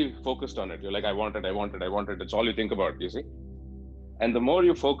 You're really focused on it. You're like, I want it. It's all you think about, you see. And the more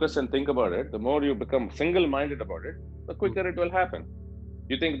you focus and think about it, the more you become single-minded about it, the quicker it will happen.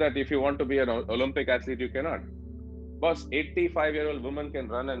 You think that if you want to be an Olympic athlete, you cannot. Boss, 85-year-old woman can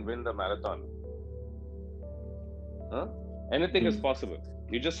run and win the marathon. Anything is possible.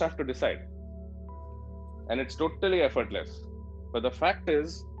 You just have to decide. And it's totally effortless. But the fact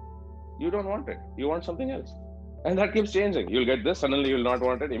is, you don't want it. You want something else. And that keeps changing. You'll get this, suddenly you'll not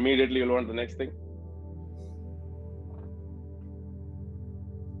want it. Immediately you'll want the next thing.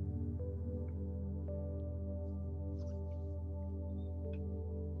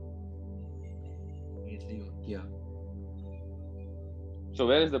 Yeah. So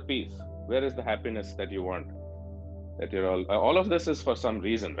where is the peace? Where is the happiness that you want? That you're all of this is for some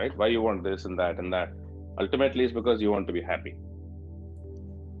reason, right? Why you want this and that and that. Ultimately, it's because you want to be happy.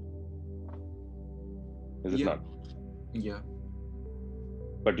 Is it not? Yeah.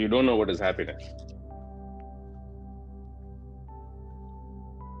 But you don't know what is happiness.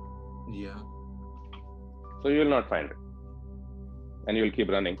 Yeah. So you will not find it. And you will keep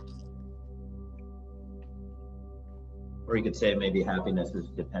running. Or you could say maybe happiness is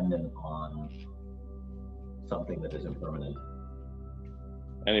dependent on something that is impermanent.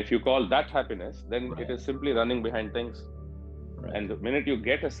 And if you call that happiness, then it is simply running behind things. Right. And the minute you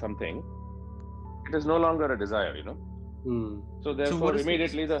get something, it is no longer a desire, So therefore,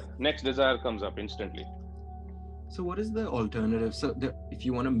 immediately the next desire comes up instantly. So what is the alternative? So if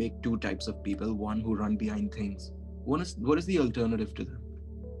you want to make two types of people, one who run behind things, what is the alternative to them?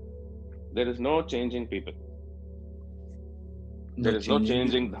 There is no changing people. There is no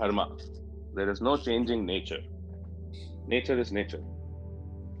changing dharma. There is no changing nature. Nature is nature.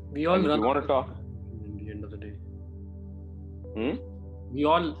 We all run. You want to talk? In the end of the day. We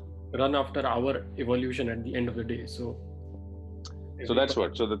all run after our evolution at the end of the day. So that's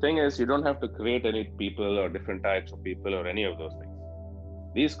what. So the thing is, you don't have to create any people or different types of people or any of those things.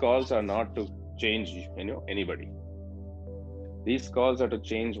 These calls are not to change, anybody. These calls are to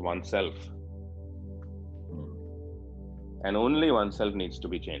change oneself. And only oneself needs to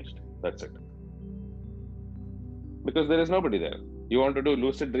be changed. That's it. Because there is nobody there. You want to do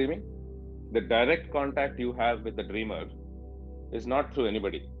lucid dreaming? The direct contact you have with the dreamer is not through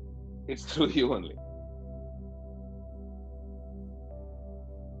anybody. It's through you only.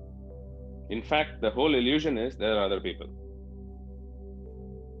 In fact, the whole illusion is there are other people.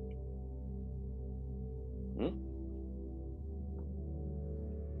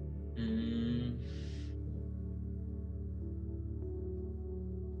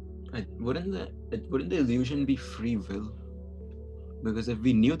 Wouldn't the illusion be free will? Because if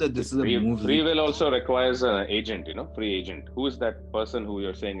we knew that this is a movie, free will also requires an agent, free agent. Who is that person who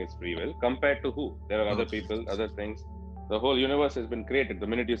you're saying is free will? Compared to who? There are other people, other things. The whole universe has been created the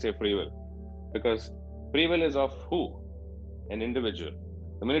minute you say free will. Because free will is of who? An individual.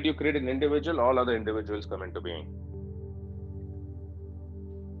 The minute you create an individual, all other individuals come into being.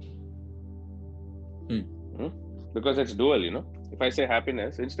 Because it's dual, If I say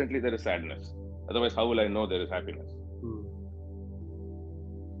happiness, instantly there is sadness. Otherwise, how will I know there is happiness?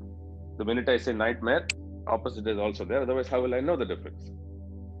 The minute I say nightmare, opposite is also there. Otherwise, how will I know the difference?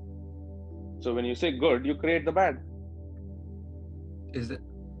 So when you say good, you create the bad. Is it?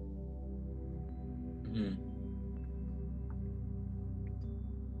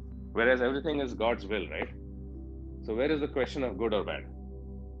 Whereas everything is God's will, right? So where is the question of good or bad?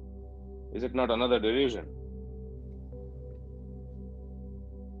 Is it not another delusion?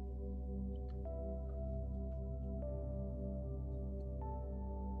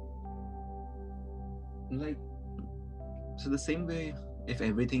 So the same way, if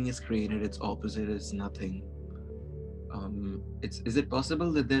everything is created, its opposite is nothing. Is it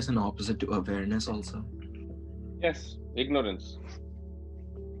possible that there's an opposite to awareness also? Yes, ignorance.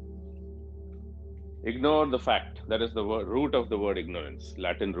 Ignore the fact. That is the root of the word ignorance.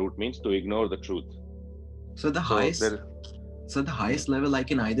 Latin root means to ignore the truth. So the highest level, I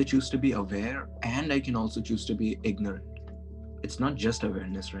can either choose to be aware and I can also choose to be ignorant. It's not just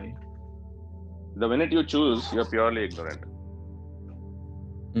awareness, right? The minute you choose, you're purely ignorant.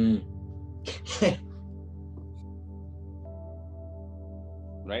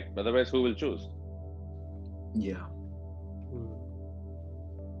 Right? Otherwise, who will choose? Yeah.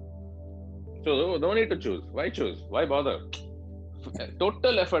 So no need to choose. Why choose? Why bother?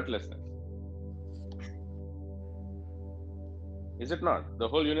 Total effortlessness. Is it not? The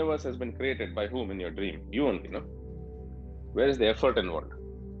whole universe has been created by whom in your dream? You only, Where is the effort involved?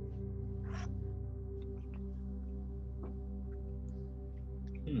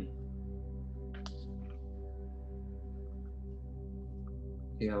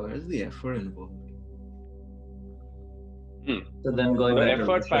 Yeah, where is the effort involved? So then going back the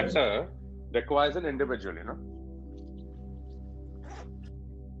effort factor requires an individual,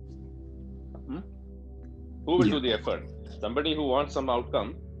 Who will do the effort? Somebody who wants some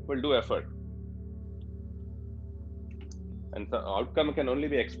outcome will do effort. And the outcome can only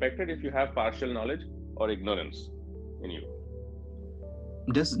be expected if you have partial knowledge or ignorance in you.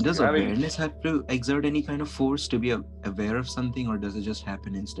 Does awareness have to exert any kind of force to be aware of something, or does it just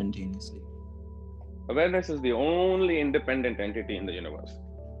happen instantaneously? Awareness is the only independent entity in the universe,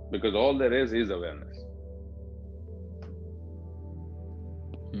 because all there is awareness.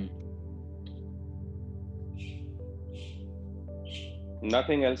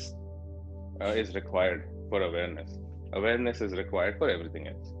 Nothing else is required for awareness. Awareness is required for everything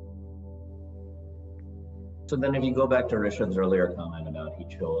else. So then if you go back to Rishab's earlier comment about he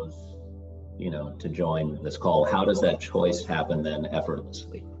chose, to join this call, how does that choice happen then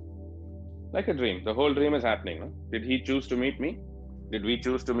effortlessly? Like a dream. The whole dream is happening. No? Did he choose to meet me? Did we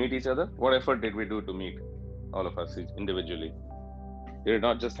choose to meet each other? What effort did we do to meet all of us individually? Did it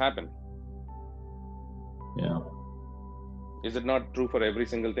not just happen? Yeah. Is it not true for every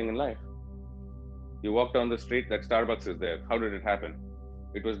single thing in life? You walk down the street, that Starbucks is there. How did it happen?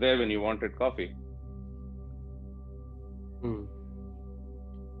 It was there when you wanted coffee.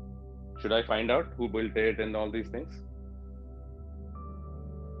 Should I find out who built it and all these things?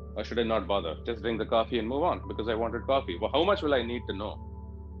 Or should I not bother? Just drink the coffee and move on because I wanted coffee. Well, how much will I need to know?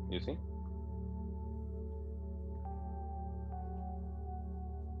 You see?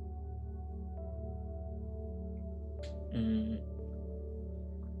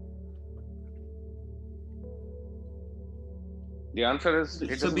 The answer is,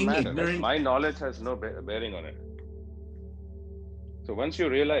 it doesn't matter. Right? My knowledge has no bearing on it. So once you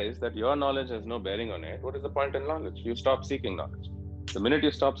realize that your knowledge has no bearing on it, what is the point in knowledge? You stop seeking knowledge. The minute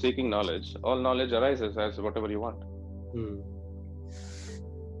you stop seeking knowledge, all knowledge arises as whatever you want.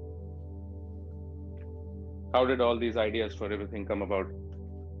 How did all these ideas for everything come about?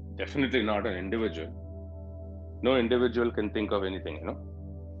 Definitely not an individual. No individual can think of anything,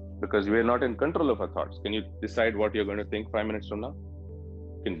 because we are not in control of our thoughts. Can you decide what you're going to think 5 minutes from now?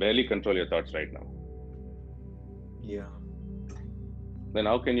 You can barely control your thoughts right now. Yeah. Then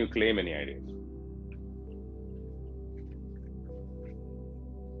how can you claim any ideas?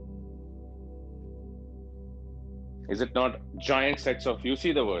 Is it not giant sets of, you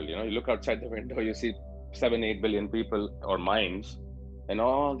see the world, you look outside the window, you see 7-8 billion people or minds, and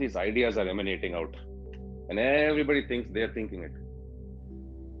all these ideas are emanating out. And everybody thinks they're thinking it.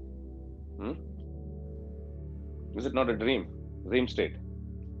 Is it not a dream state?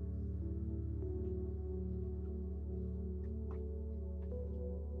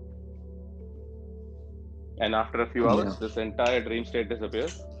 And after a few hours, this entire dream state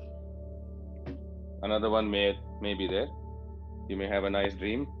disappears. Another one may be there. You may have a nice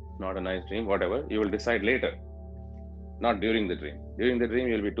dream, not a nice dream, whatever. You will decide later, not during the dream. During the dream,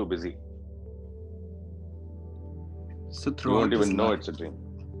 you'll be too busy. So you won't even know it's a dream.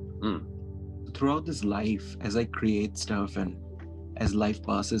 Throughout this life, as I create stuff and as life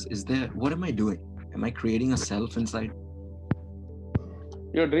passes, what am I doing? Am I creating a self inside?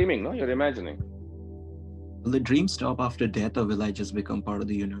 You're dreaming, no? You're imagining. Will the dream stop after death, or will I just become part of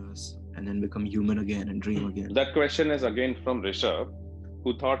the universe and then become human again and dream again? That question is again from Rishabh,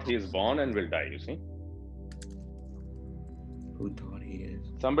 who thought he is born and will die, you see? Who thought he is?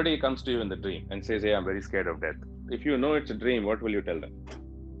 Somebody comes to you in the dream and says, hey, I'm very scared of death. If you know it's a dream, what will you tell them?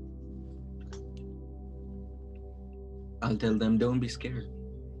 I'll tell them, don't be scared.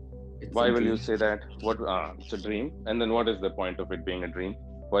 Why will you say that? It's a dream. And then what is the point of it being a dream?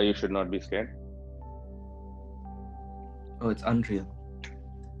 Why you should not be scared? Oh, it's unreal.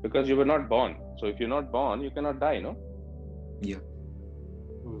 Because you were not born. So if you're not born, you cannot die, no? Yeah.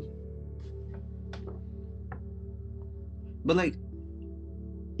 But like,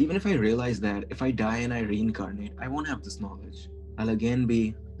 even if I realize that if I die and I reincarnate, I won't have this knowledge. I'll again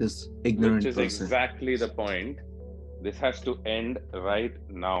be this ignorant person. Which is exactly the point. This has to end right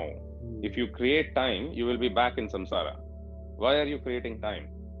now. If you create time, you will be back in samsara. Why are you creating time?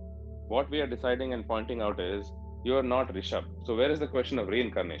 What we are deciding and pointing out is, you are not Rishabh. So where is the question of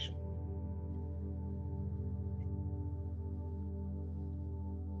reincarnation?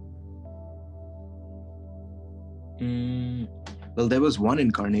 Well, there was one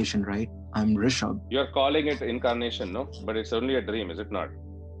incarnation, right? I'm Rishabh. You're calling it incarnation, no? But it's only a dream, is it not?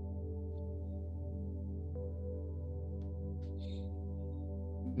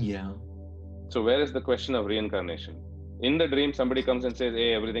 Yeah. So where is the question of reincarnation? In the dream, somebody comes and says,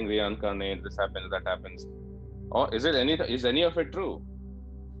 hey, everything reincarnates, this happens, that happens. Or is any of it true?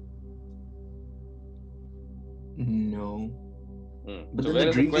 No. But then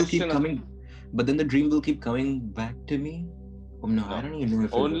the dream will keep coming. But then the dream will keep coming back to me. No, I don't even know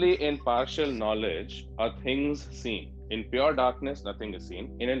if only in partial knowledge are things seen. In pure darkness, nothing is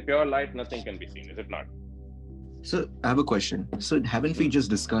seen. In pure light, nothing can be seen. Is it not? So I have a question. So haven't we just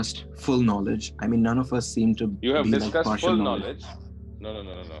discussed full knowledge? I mean, none of us seem to. You have be discussed like full knowledge. No.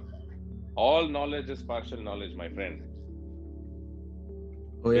 All knowledge is partial knowledge, my friend.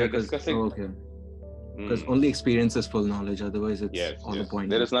 Oh yeah, okay. Because only experience is full knowledge. Otherwise, it's all the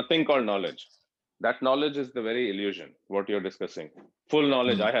point. There is nothing called knowledge. That knowledge is the very illusion. What you're discussing. Full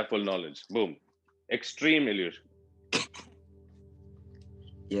knowledge. I have full knowledge. Boom. Extreme illusion.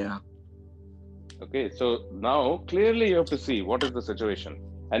 Yeah. Okay, so now clearly you have to see what is the situation,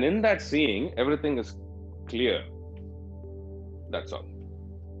 and in that seeing, everything is clear. That's all.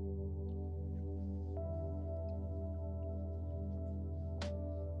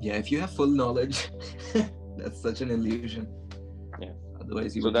 Yeah, if you have full knowledge, that's such an illusion. Yeah.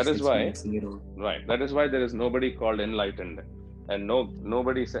 Otherwise, you So would that just is why, experiencing it all. right? That is why there is nobody called enlightened, and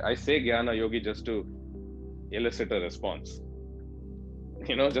nobody say. I say Jnana Yogi just to elicit a response,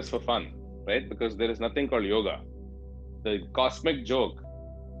 just for fun, right? Because there is nothing called yoga. The cosmic joke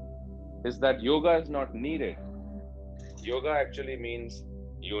is that yoga is not needed. Yoga actually means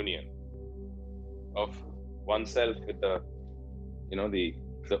union of oneself with the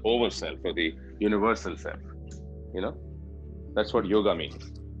over self or the universal self. That's what yoga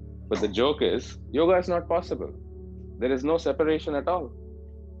means. But the joke is, yoga is not possible. There is no separation at all.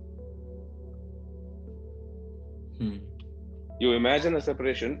 You imagine a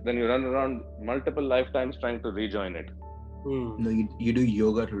separation, then you run around multiple lifetimes trying to rejoin it. No, you do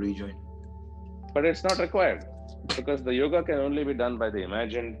yoga to rejoin. But it's not required, because the yoga can only be done by the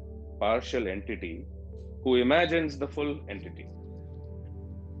imagined partial entity who imagines the full entity.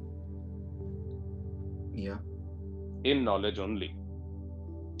 Yeah. In knowledge only.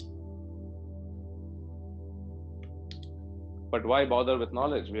 But why bother with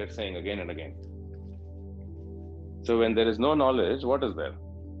knowledge? We are saying again and again. So when there is no knowledge, what is there?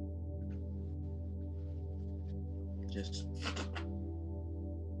 Just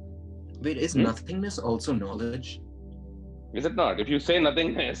wait, is nothingness also knowledge? Is it not? If you say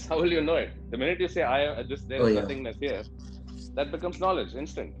nothingness, how will you know it? The minute you say there is nothingness here, that becomes knowledge,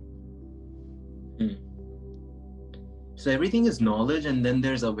 instant. So everything is knowledge, and then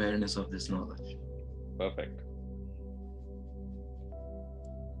there's awareness of this knowledge. Perfect.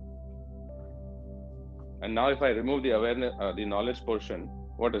 And now if I remove the awareness, the knowledge portion,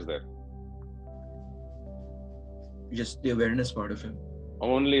 what is there? Just the awareness part of it.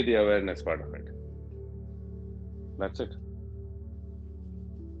 Only the awareness part of it. That's it.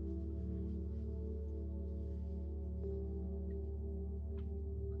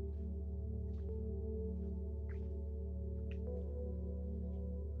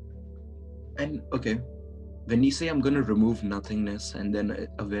 And okay, when you say I'm going to remove nothingness and then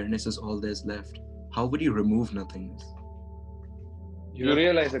awareness is all there's left, how would you remove nothingness? You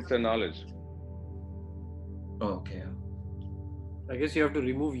realize it's a knowledge. Oh, okay. I guess you have to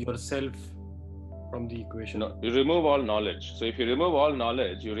remove yourself from the equation. No, you remove all knowledge. So if you remove all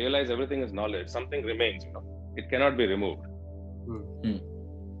knowledge, you realize everything is knowledge. Something remains, It cannot be removed.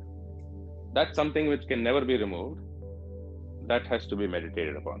 That's something which can never be removed. That has to be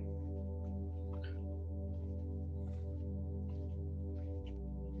meditated upon.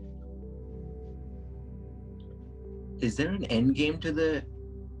 Is there an end game to the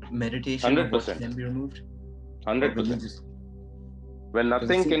meditation? 100%. Of what can be removed? 100%. When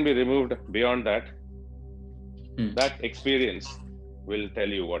nothing can be removed beyond that, that experience will tell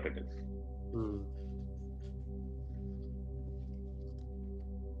you what it is.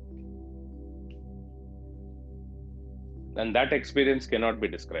 And that experience cannot be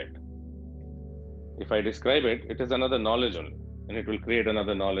described. If I describe it, it is another knowledge only, and it will create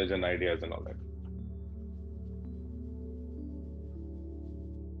another knowledge and ideas and all that.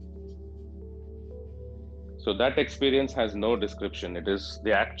 So that experience has no description. It is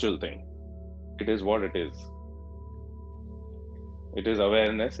the actual thing. It is what it is. It is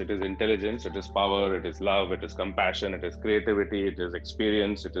awareness, it is intelligence, it is power, it is love, it is compassion, it is creativity, it is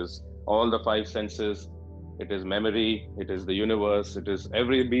experience, it is all the five senses, it is memory, it is the universe, it is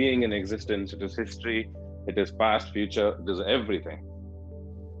every being in existence, it is history, it is past, future, it is everything.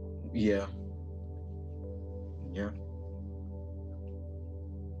 Yeah.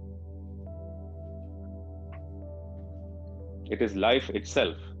 It is life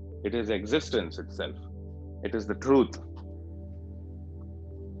itself. It is existence itself. It is the truth.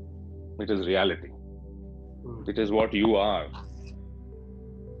 It is reality. It is what you are.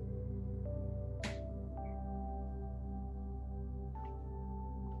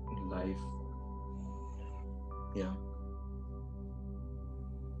 Life. Yeah.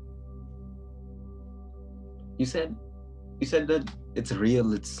 You said that it's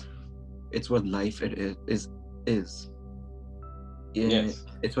real. It's what life is. Yeah, yes.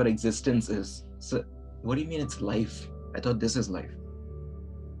 It's what existence is. So, what do you mean it's life? I thought this is life.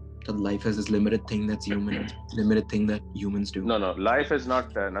 That life is this limited thing that's human, limited thing that humans do. No. Life is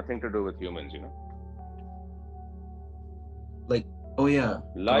not nothing to do with humans. Like, oh yeah,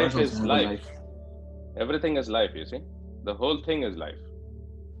 life is life. Everything is life. You see, the whole thing is life.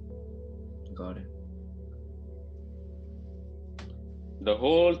 Got it. The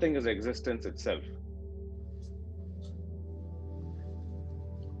whole thing is existence itself.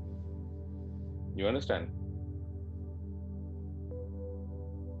 You understand?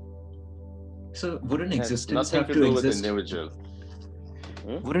 So wouldn't existence have to do exist? With individual.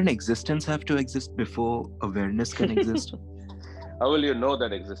 Wouldn't existence have to exist before awareness can exist? How will you know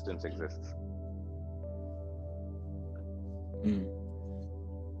that existence exists?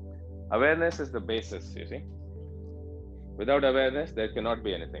 Awareness is the basis, you see. Without awareness, there cannot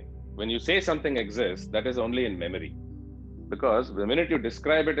be anything. When you say something exists, that is only in memory. Because the minute you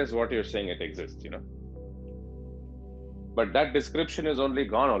describe it as what you're saying, it exists, But that description is only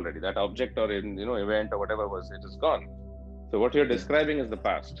gone already. That object or event or whatever it is gone. So what you're describing is the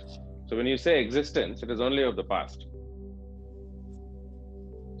past. So when you say existence, it is only of the past.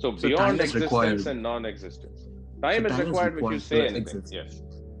 So beyond existence and non-existence. Time is required if you say anything. Yes.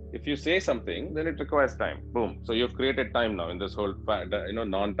 If you say something, then it requires time. Boom. So you've created time now in this whole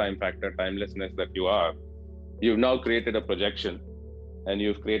non-time factor, timelessness that you are. You've now created a projection, and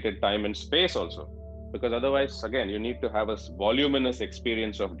you've created time and space also. Because otherwise, again, you need to have a voluminous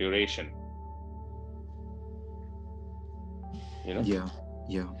experience of duration. Yeah.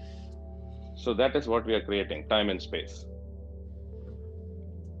 So that is what we are creating, time and space.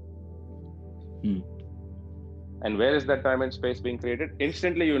 And where is that time and space being created?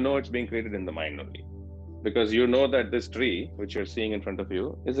 Instantly, it's being created in the mind only. Because you know that this tree, which you're seeing in front of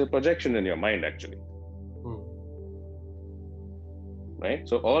you, is a projection in your mind, actually. Right?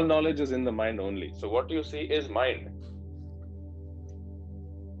 So all knowledge is in the mind only. So what you see is mind.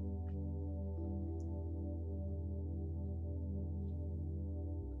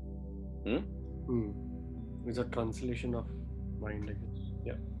 It's a translation of mind, I guess.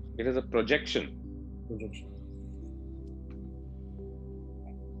 Yeah. It is a projection.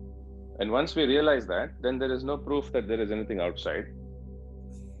 And once we realize that, then there is no proof that there is anything outside.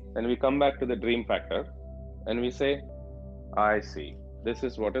 And we come back to the dream factor and we say, I see. This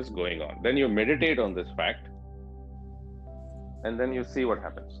is what is going on. Then you meditate on this fact and then you see what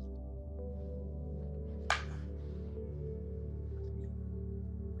happens.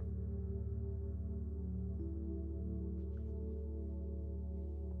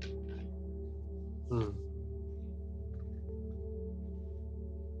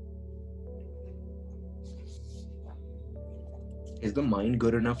 Is the mind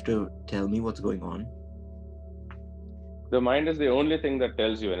good enough to tell me what's going on? The mind is the only thing that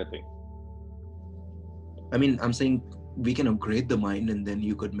tells you anything. I mean, I'm saying we can upgrade the mind and then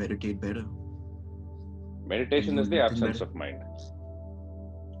you could meditate better. Meditation is the absence of mind.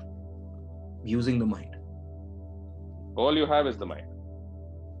 Using the mind. All you have is the mind.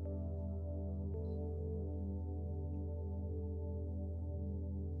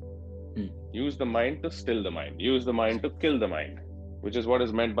 Use the mind to still the mind. Use the mind to kill the mind, which is what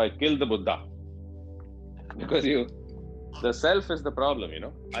is meant by kill the Buddha. Because the self is the problem,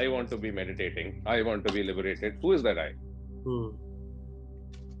 I want to be meditating. I want to be liberated. Who is that I?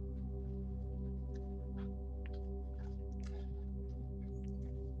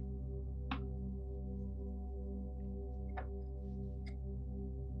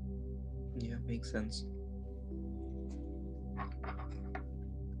 Yeah, makes sense.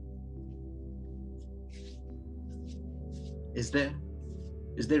 Is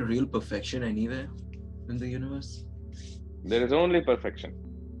there real perfection anywhere in the universe? There is only perfection.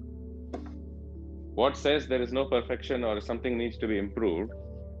 What says there is no perfection or something needs to be improved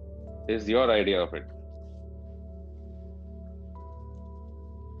is your idea of it.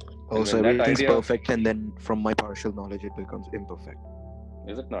 Oh, so everything's perfect and then from my partial knowledge it becomes imperfect.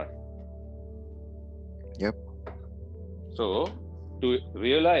 Is it not? Yep. So, to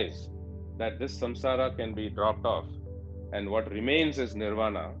realize that this samsara can be dropped off and what remains is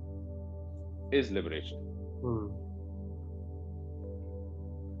nirvana is liberation.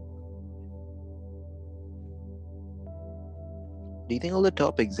 Do you think all the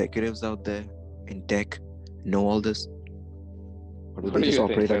top executives out there in tech know all this? Or do they just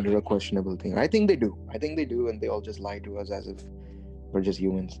operate under a questionable thing? I think they do. And they all just lie to us as if we're just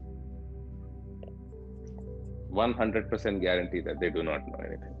humans. 100% guarantee that they do not know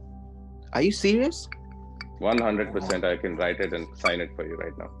anything. Are you serious? 100%. I can write it and sign it for you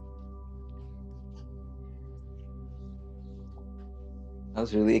right now. I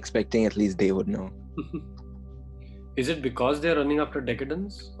was really expecting at least they would know. Is it because they're running after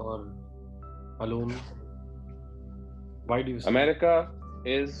decadence or alone? Why do you say America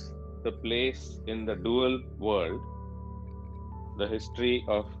is the place in the dual world, the history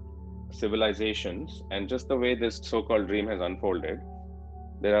of civilizations, and just the way this so-called dream has unfolded.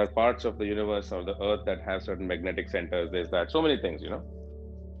 There are parts of the universe or the earth that have certain magnetic centers. There's that. So many things,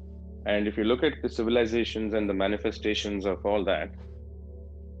 And if you look at the civilizations and the manifestations of all that,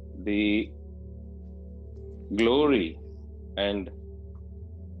 the glory and,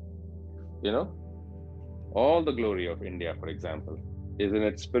 all the glory of India, for example, is in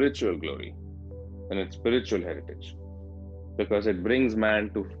its spiritual glory and its spiritual heritage, because it brings man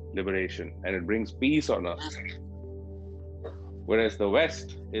to liberation and it brings peace on earth. Whereas the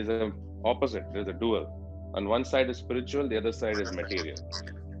West is a opposite. There's a dual. On one side is spiritual, the other side is material.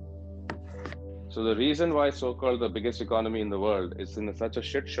 So the reason why so-called the biggest economy in the world is in such a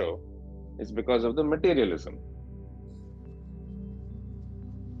shit show is because of the materialism.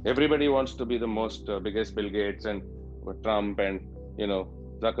 Everybody wants to be the most biggest Bill Gates and Trump and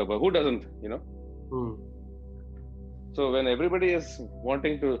Zuckerberg. Who doesn't? So when everybody is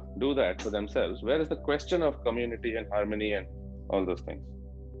wanting to do that for themselves, where is the question of community and harmony and all those things?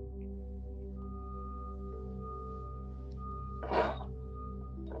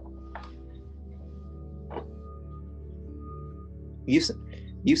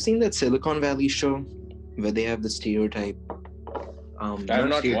 You've seen that Silicon Valley show where they have the stereotype? I've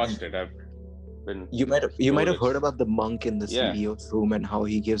not watched it. You might have heard about the monk in the CEO's room and how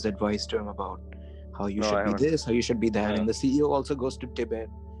he gives advice to him about how you should be this, how you should be that. And the CEO also goes to Tibet,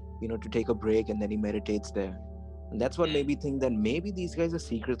 to take a break, and then he meditates there. And that's what made me think that maybe these guys are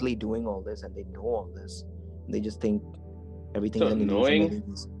secretly doing all this and they know all this. And they just think everything is an illusion.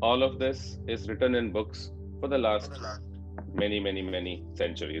 Knowing all of this is written in books for the last many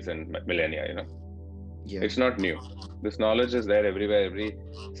centuries and millennia, Yeah. It's not new. This knowledge is there everywhere. Every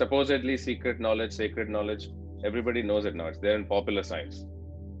supposedly secret knowledge, sacred knowledge, everybody knows it now. It's there in popular science.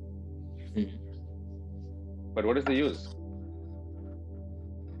 But what is the use?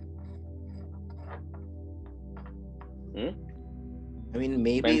 I mean,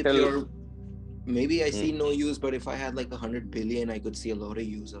 maybe I see no use, but if I had like 100 billion, I could see a lot of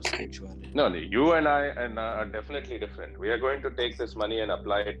use of spirituality. No, you and I are definitely different. We are going to take this money and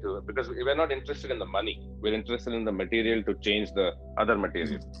apply it to, because we're not interested in the money. We're interested in the material to change the other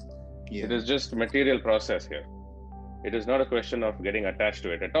material. Yeah. It is just material process here. It is not a question of getting attached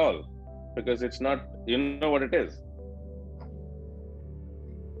to it at all, because it's not, you know what it is.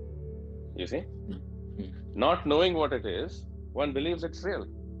 You see? Not knowing what it is, one believes it's real.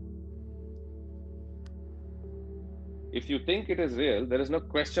 If you think it is real, there is no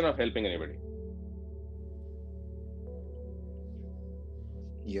question of helping anybody.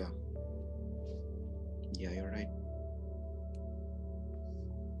 Yeah, you're right.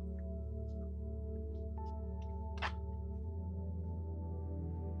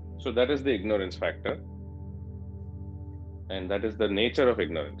 So that is the ignorance factor. And that is the nature of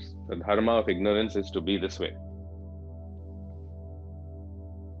ignorance. The dharma of ignorance is to be this way.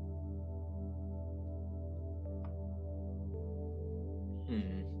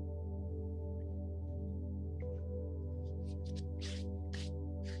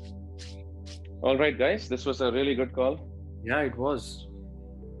 All right, guys. This was a really good call. Yeah, it was.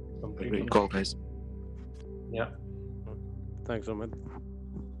 Completely. Great call, guys. Yeah. Thanks, Amit.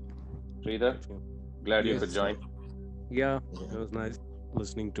 Sridhar, glad you could join. Yeah, it was nice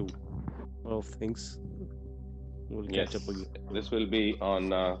listening to a lot of things. We'll catch up again. This will be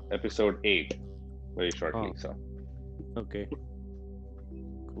on episode 8 very shortly. So. Okay.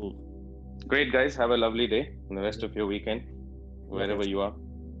 Cool. Great, guys. Have a lovely day and the rest of your weekend, wherever you are.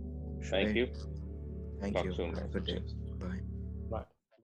 Thank you. Thank you. Talk soon, guys. Good day.